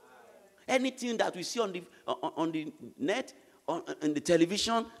 Hello? Anything that we see on the net, on the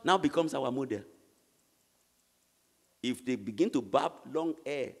television, now becomes our model. If they begin to barb long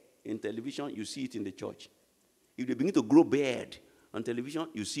hair in television, you see it in the church. If they begin to grow beard, on television,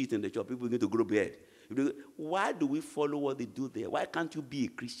 you see it in the church. People begin to grow beard. Why do we follow what they do there? Why can't you be a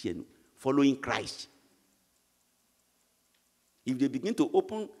Christian following Christ? If they begin to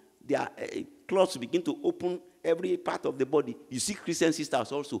open their clothes, begin to open every part of the body. You see Christian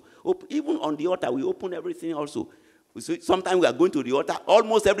sisters also. Even on the altar, we open everything also. Sometimes we are going to the altar,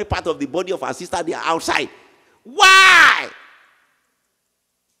 almost every part of the body of our sister, they are outside. Why?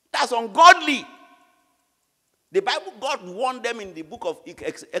 That's ungodly. The Bible, God warned them in the book of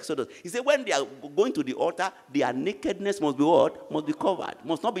Exodus. He said when they are going to the altar, their nakedness must be what? Must be covered,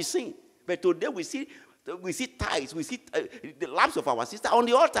 must not be seen. But today we see ties, we see the laps of our sister on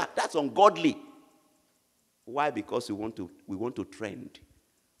the altar. That's ungodly. Why? Because we want to trend.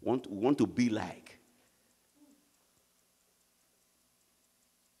 We want to be like.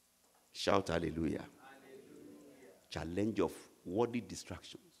 Shout hallelujah. Challenge of worldly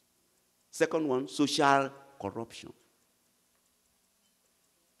distractions. Second one, social corruption.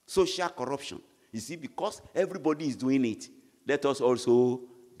 Social corruption. You see, because everybody is doing it, let us also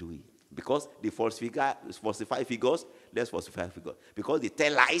do it. Because they falsify figures, let's falsify figures. Because they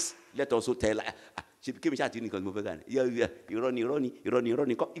tell lies, let us also tell lies.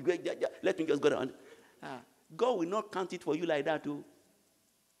 Let me just go down. God will not count it for you like that too.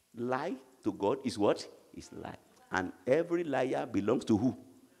 Lie to God is what? Is lie. And every liar belongs to who?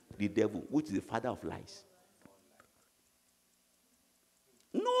 The devil, which is the father of lies.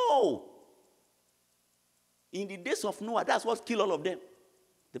 No. In the days of Noah, that's what killed all of them.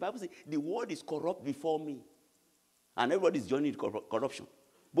 The Bible says, the world is corrupt before me. And everybody is joining corruption.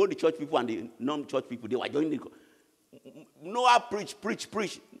 Both the church people and the non-church people, they were joining. Noah preached.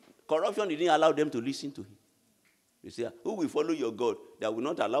 Corruption didn't allow them to listen to him. You say, who will follow your God that will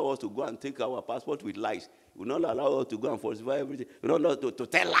not allow us to go and take our passport with lies? Will not allow us to go and falsify everything. Will not allow us to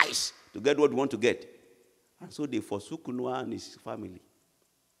tell lies to get what we want to get. And so they forsook Noah and his family.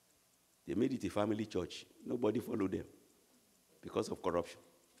 They made it a family church. Nobody followed them because of corruption.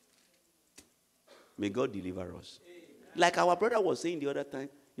 May God deliver us. Like our brother was saying the other time,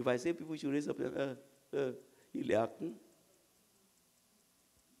 if I say people should raise up,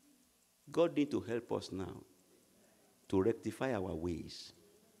 God needs to help us now to rectify our ways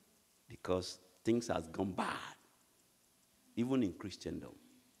because things have gone bad, even in Christendom.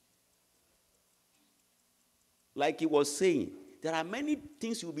 Like he was saying, there are many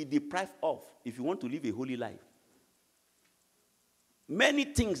things you'll be deprived of if you want to live a holy life. Many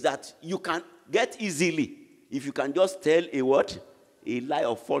things that you can get easily if you can just tell a what? A lie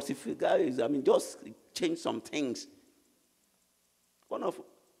or falsify. Just change some things. One of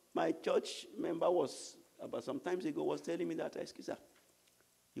my church member was, about some times ago, was telling me that,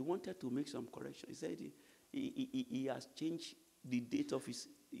 he wanted to make some correction. He said he has changed the date of his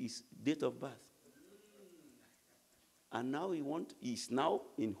date of birth. And now he's now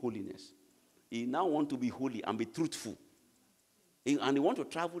in holiness. He now wants to be holy and be truthful. And he wants to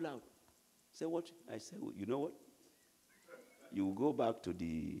travel out. Say what? I said, well, you know what? You go back to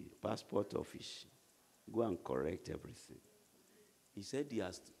the passport office. Go and correct everything. He said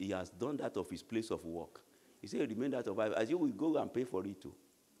he has done that of his place of work. He said, remain that of life. As you will go and pay for it too.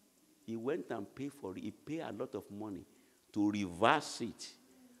 He went and paid for it. He paid a lot of money to reverse it.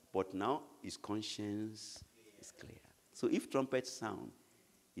 But now his conscience is clear. So if trumpets sound,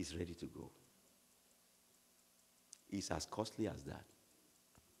 he's ready to go. It's as costly as that.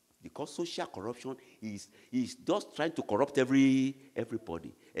 Because social corruption is just trying to corrupt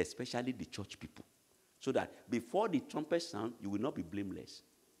everybody, especially the church people. So that before the trumpet sound, you will not be blameless.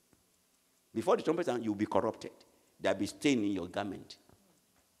 Before the trumpet sound, you will be corrupted. There will be stain in your garment.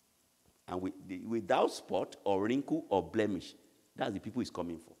 And without spot or wrinkle or blemish, that's the people he's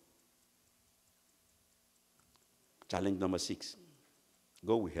coming for. Challenge number 6.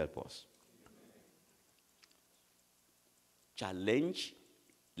 God will help us. Challenge.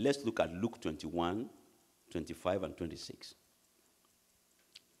 Let's look at Luke 21, 25, and 26.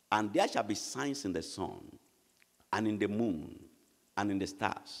 And there shall be signs in the sun, and in the moon, and in the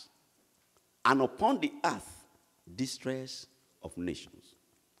stars, and upon the earth distress of nations,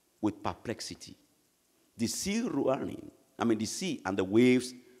 with perplexity. The sea and the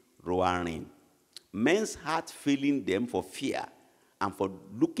waves roaring. Men's heart failing them for fear, and for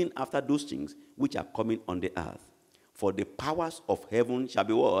looking after those things which are coming on the earth. For the powers of heaven shall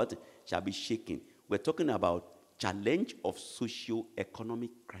be what? Shall be shaken. We're talking about challenge of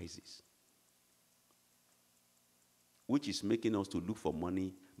socio-economic crisis, which is making us to look for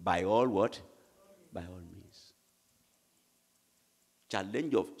money by all what? By all means.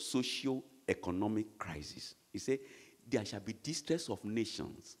 Challenge of socio-economic crisis. He said, there shall be distress of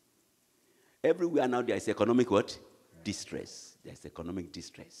nations. Everywhere now there is economic what? distress. There's economic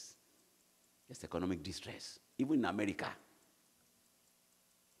distress. There's economic distress. Even in America,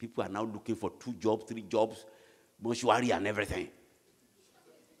 people are now looking for 2 jobs, 3 jobs, mortuary and everything.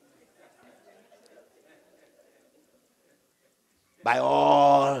 By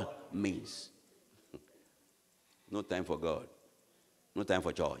all means. No time for God. No time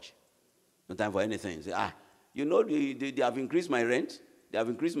for church. No time for anything. Say, they have increased my rent. They have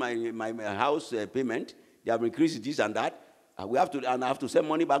increased my house payment. They have increased this and that. I have to send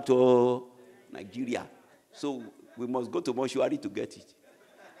money back to Nigeria. So we must go to mortuary to get it.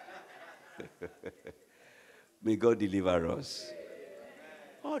 May God deliver us.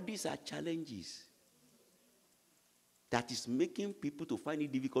 All these are challenges that is making people to find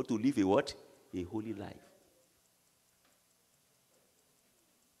it difficult to live a what? A holy life.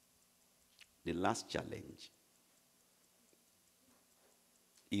 The last challenge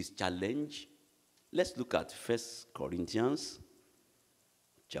is challenge. Let's look at 1 Corinthians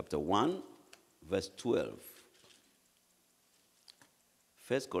chapter 1, verse 12.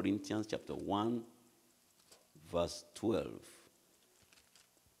 1 Corinthians chapter 1, verse 12.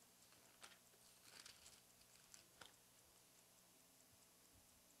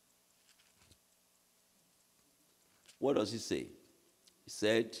 What does he say? He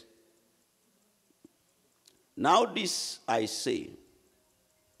said, now this I say,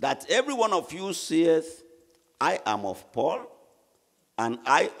 that every one of you saith, I am of Paul, and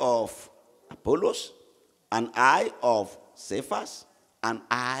I of Apollos, and I of Cephas, and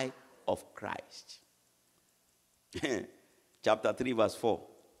I of Christ. Chapter 3, verse 4.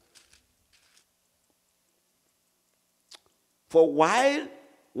 For while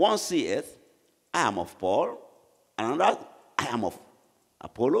one saith, I am of Paul, and another, I am of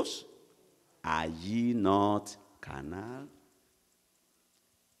Apollos, are ye not carnal?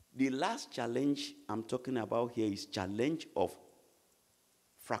 The last challenge I'm talking about here is challenge of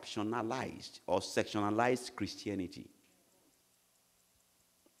fractionalized or sectionalized Christianity.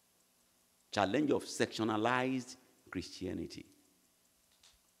 Challenge of sectionalized Christianity.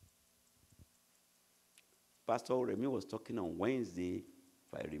 Pastor Remy was talking on Wednesday,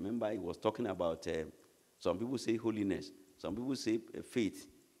 if I remember, he was talking about some people say holiness, some people say faith,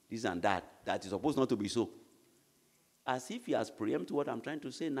 this and that is supposed not to be so. As if he has preempted what I'm trying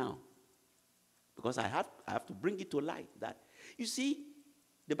to say now. Because I have to bring it to light. That you see,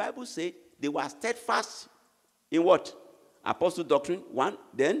 the Bible says they were steadfast in what? Apostle doctrine, 1,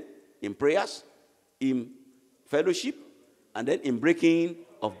 then in prayers, in fellowship, and then in breaking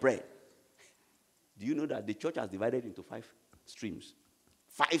of bread. Do you know that the church has divided into 5 streams?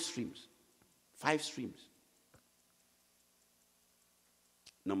 5 streams. 5 streams.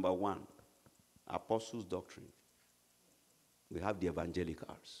 Number 1, apostles' doctrine. We have the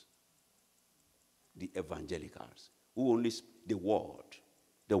evangelicals. The evangelicals who only speak the word.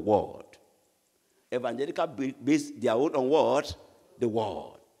 The word. Evangelical base their own on what? The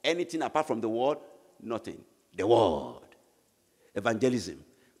word. Anything apart from the word, nothing. The word. Evangelism.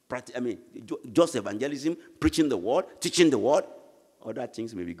 Just evangelism, preaching the word, teaching the word. Other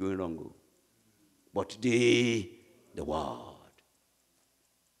things may be going wrong. But the word.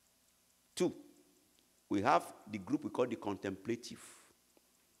 2, we have the group we call the contemplative.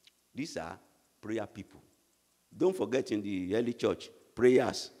 These are prayer people. Don't forget in the early church,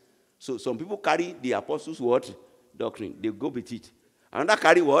 prayers. So some people carry the apostles' word doctrine. They go with it. Another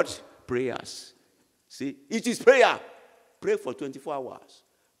carry what? Prayers. See, it is prayer. Pray for 24 hours.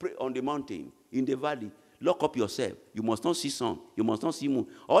 Pray on the mountain, in the valley. Lock up yourself. You must not see sun. You must not see moon.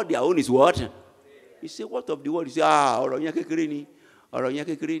 All their own is what? You say, what of the word? You say, ọ̀rọ̀ yẹn kékeré ni. Ọ̀rọ̀ yẹn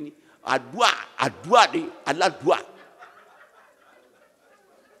kékeré ni. Àdúà ni. Aládùà.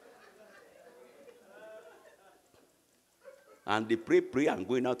 And they pray and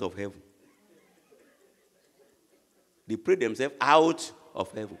going out of heaven. They pray themselves out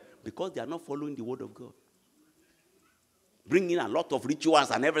of heaven because they are not following the word of God. Bring in a lot of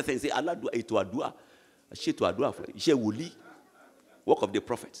rituals and everything. Say, Allah do it to adua. She to adua. She wuli. Work of the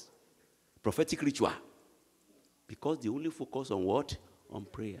prophets. Prophetic ritual. Because they only focus on what? On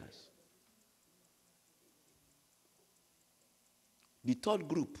prayers. The third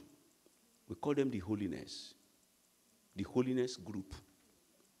group, we call them the holiness. The holiness group.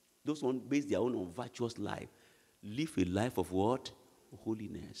 Those ones base their own on virtuous life. Live a life of what?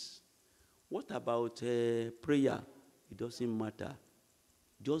 Holiness. What about prayer? It doesn't matter.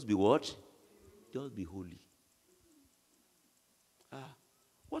 Just be what? Just be holy.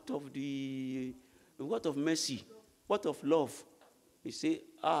 What of mercy? What of love? You say,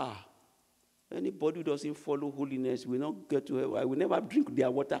 anybody who doesn't follow holiness will not get to heaven. I will never drink their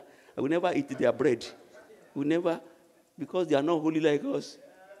water. I will never eat their bread. I will never. Because they are not holy like us.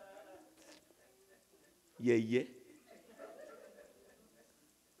 Yeah.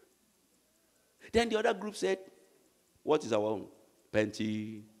 Then the other group said, what is our own?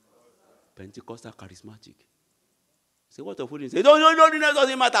 Pentecostal charismatic. Say, what of holiness? Say, no, holiness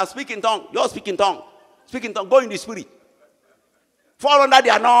doesn't matter. Speak in tongue. Just speak in tongue. Speak in tongue. Go in the spirit. Fall under the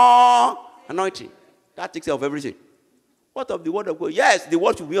anointing. That takes care of everything. What of the word of God? Yes, the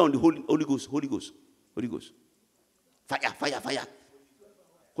word should be on the Holy Ghost. Holy Ghost. Fire.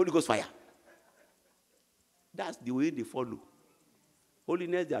 Holy Ghost fire. That's the way they follow.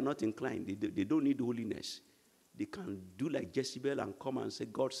 Holiness, they are not inclined. They don't need holiness. They can do like Jezebel and come and say,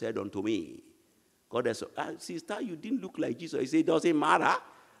 God said unto me. God has said, sister, you didn't look like Jesus. He said, it doesn't matter.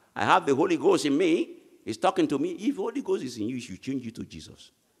 I have the Holy Ghost in me. He's talking to me. If the Holy Ghost is in you, he should change you to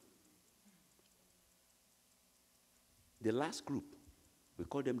Jesus. The last group, we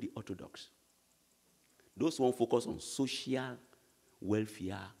call them the Orthodox. Those who focus on social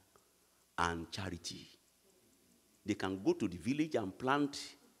welfare and charity. They can go to the village and plant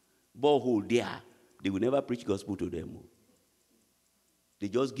borehole there. They will never preach gospel to them. They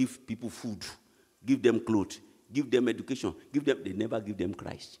just give people food, give them clothes, give them education, they never give them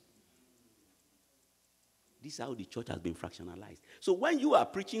Christ. This is how the church has been fractionalized. So when you are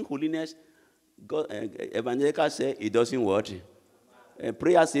preaching holiness, God, evangelical say it doesn't work.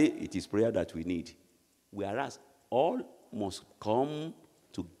 Prayer say it is prayer that we need. Whereas all must come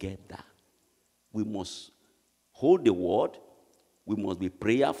together. We must hold the word. We must be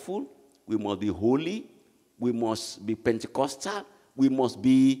prayerful. We must be holy. We must be Pentecostal. We must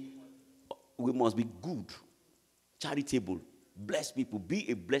be good, charitable, bless people, be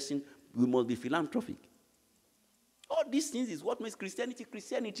a blessing. We must be philanthropic. All these things is what makes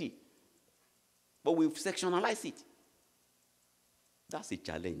Christianity. But we've sectionalized it. That's a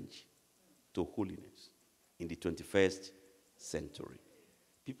challenge to holiness in the 21st century.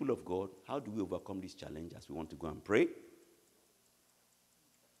 People of God, how do we overcome this challenge as we want to go and pray?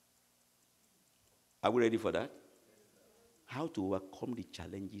 Are we ready for that? How to overcome the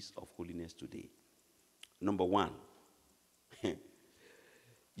challenges of holiness today? Number one,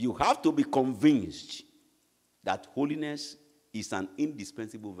 you have to be convinced that holiness is an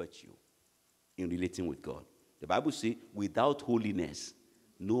indispensable virtue in relating with God. The Bible says, without holiness,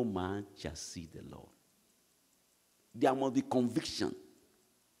 no man shall see the Lord. There must be conviction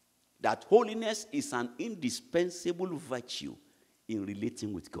that holiness is an indispensable virtue in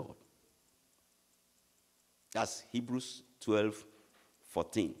relating with God. That's Hebrews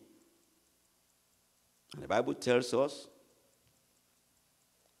 12:14. And the Bible tells us,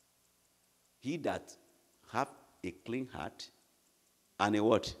 he that have a clean heart and a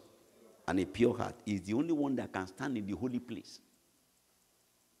what? And a pure heart is the only one that can stand in the holy place.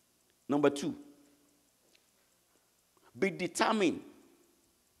 Number two, be determined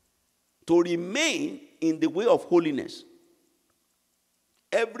to remain in the way of holiness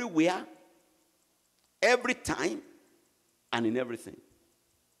everywhere, every time, and in everything.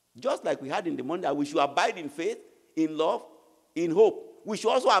 Just like we had in the morning that we should abide in faith, in love, in hope. We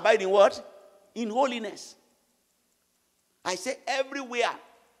should also abide in what? In holiness. I say everywhere.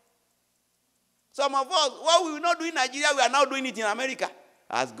 Some of us, what we will not do in Nigeria, we are now doing it in America.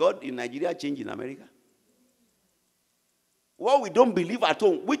 Has God in Nigeria changed in America? What we don't believe at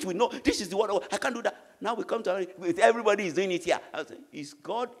home, which we know, this is the word, I can't do that. Now we come to America, everybody is doing it here. I say, is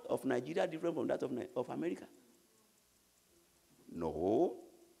God of Nigeria different from that of America? No.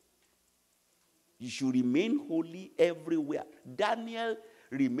 You should remain holy everywhere. Daniel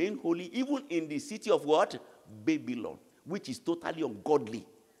remained holy even in the city of what? Babylon, which is totally ungodly.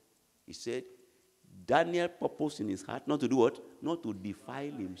 He said, Daniel purposed in his heart not to do what? Not to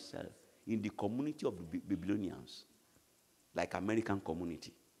defile himself in the community of the Babylonians, like American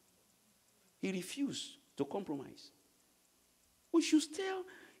community. He refused to compromise. We should still,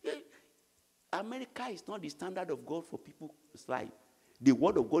 America is not the standard of God for people's life. The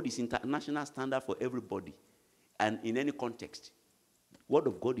word of God is international standard for everybody and in any context. Word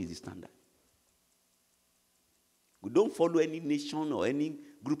of God is the standard. We don't follow any nation or any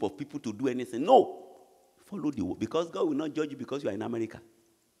group of people to do anything. No. Follow the word. Because God will not judge you because you are in America.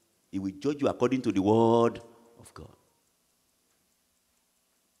 He will judge you according to the word of God.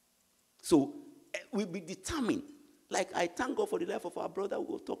 So, we'll be determined. Like, I thank God for the life of our brother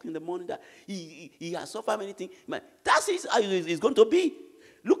who was talking in the morning that he has suffered many things. That's how it's going to be.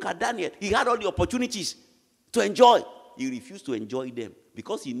 Look at Daniel. He had all the opportunities to enjoy. He refused to enjoy them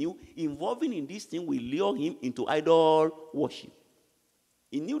because he knew involving in this thing will lure him into idol worship.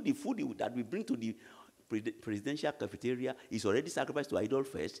 He knew the food that we bring to the presidential cafeteria is already sacrificed to idol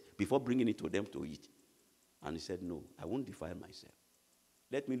first before bringing it to them to eat. And he said, no, I won't defile myself.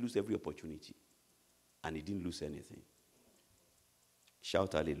 Let me lose every opportunity. And he didn't lose anything.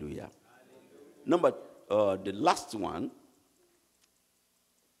 Shout hallelujah. Number, the last one,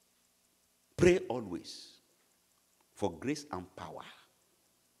 pray always for grace and power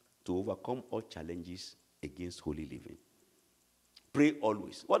to overcome all challenges against holy living. Pray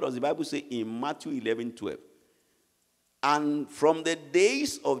always. What does the Bible say in Matthew 11:12? And from the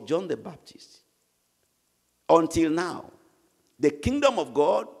days of John the Baptist until now, the kingdom of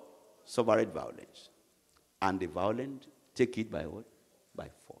God suffered violence, and the violent take it by what? By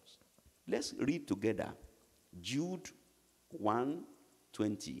force. Let's read together Jude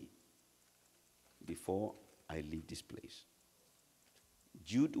 1:20 before I leave this place.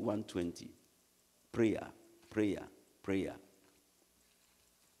 Jude 1:20. Prayer, prayer, prayer.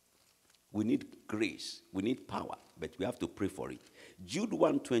 We need grace. We need power, but we have to pray for it. Jude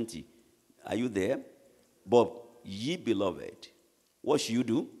 1:20. Are you there? But ye beloved, what should you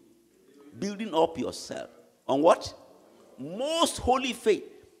do? Building up yourself. On what? Most holy faith.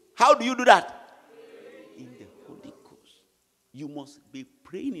 How do you do that? In the Holy Ghost. You must be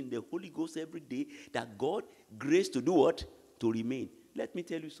praying in the Holy Ghost every day that God grace to do what? To remain. Let me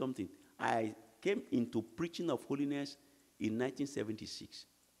tell you something. I came into preaching of holiness in 1976.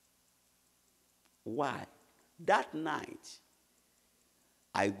 Why? That night,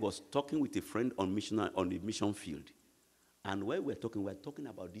 I was talking with a friend on the mission field. And when we were talking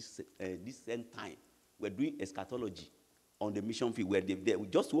about this end time. We're doing eschatology on the mission field. Where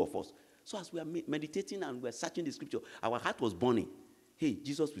just two of us. So as we are meditating and we are searching the scripture, our heart was burning. Hey,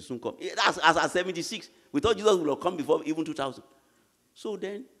 Jesus will soon come. As at 76, we thought Jesus will come before even 2000. So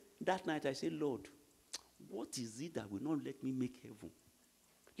then, that night I said, Lord, what is it that will not let me make heaven?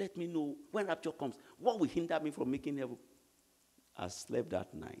 Let me know when rapture comes. What will hinder me from making heaven? I slept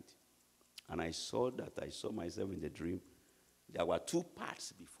that night. And I saw myself in the dream. There were two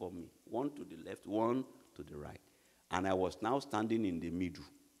paths before me. One to the left, one to the right. And I was now standing in the middle.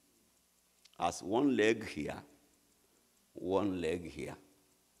 As one leg here, one leg here.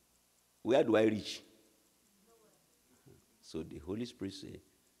 Where do I reach? So the Holy Spirit said,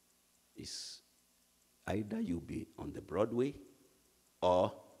 it's either you be on the broad way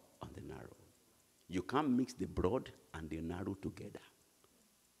or on the narrow. You can't mix the broad and the narrow together.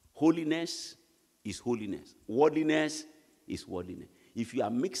 Holiness is holiness. Worldliness is worldliness. If you are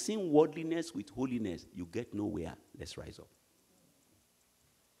mixing worldliness with holiness, you get nowhere. Let's rise up.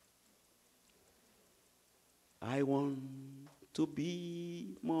 I want to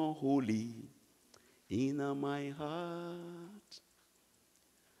be more holy in my heart.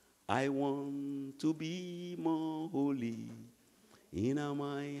 I want to be more holy in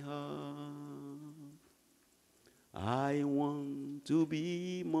my heart. I want to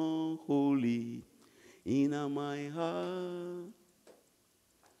be more holy in my heart.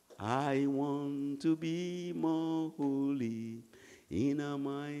 I want to be more holy in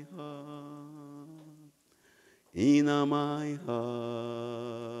my heart. In my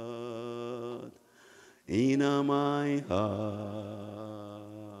heart. In my heart.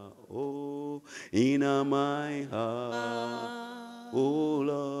 Oh, in my heart. Oh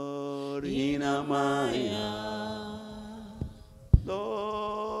Lord, in my heart.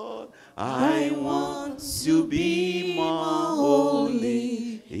 Lord, I want to be more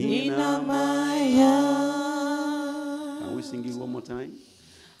holy in my heart. Can we sing it one more time?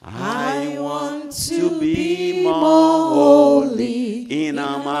 I want to be more holy in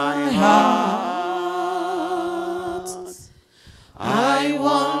my heart. I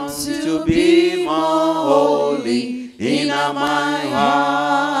want to be more holy in my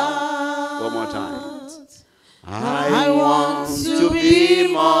heart. One more time. I want to be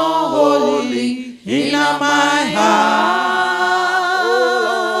more holy in my heart.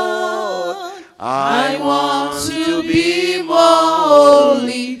 I want to be more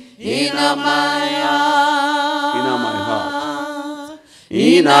holy in my heart.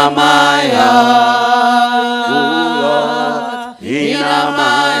 In my heart. Oh Lord. In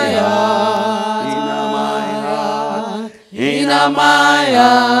my heart. In my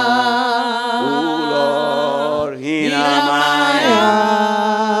heart. Oh Lord. In my heart.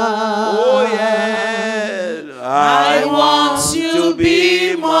 Oh yes. I want to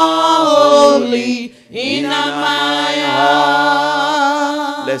be more holy in my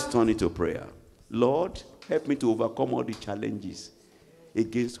heart. Let's turn it to prayer. Lord, help me to overcome all the challenges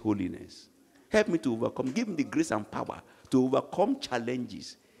against holiness. Help me to overcome. Give me the grace and power to overcome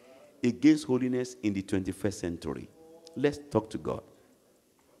challenges against holiness in the 21st century. Let's talk to God.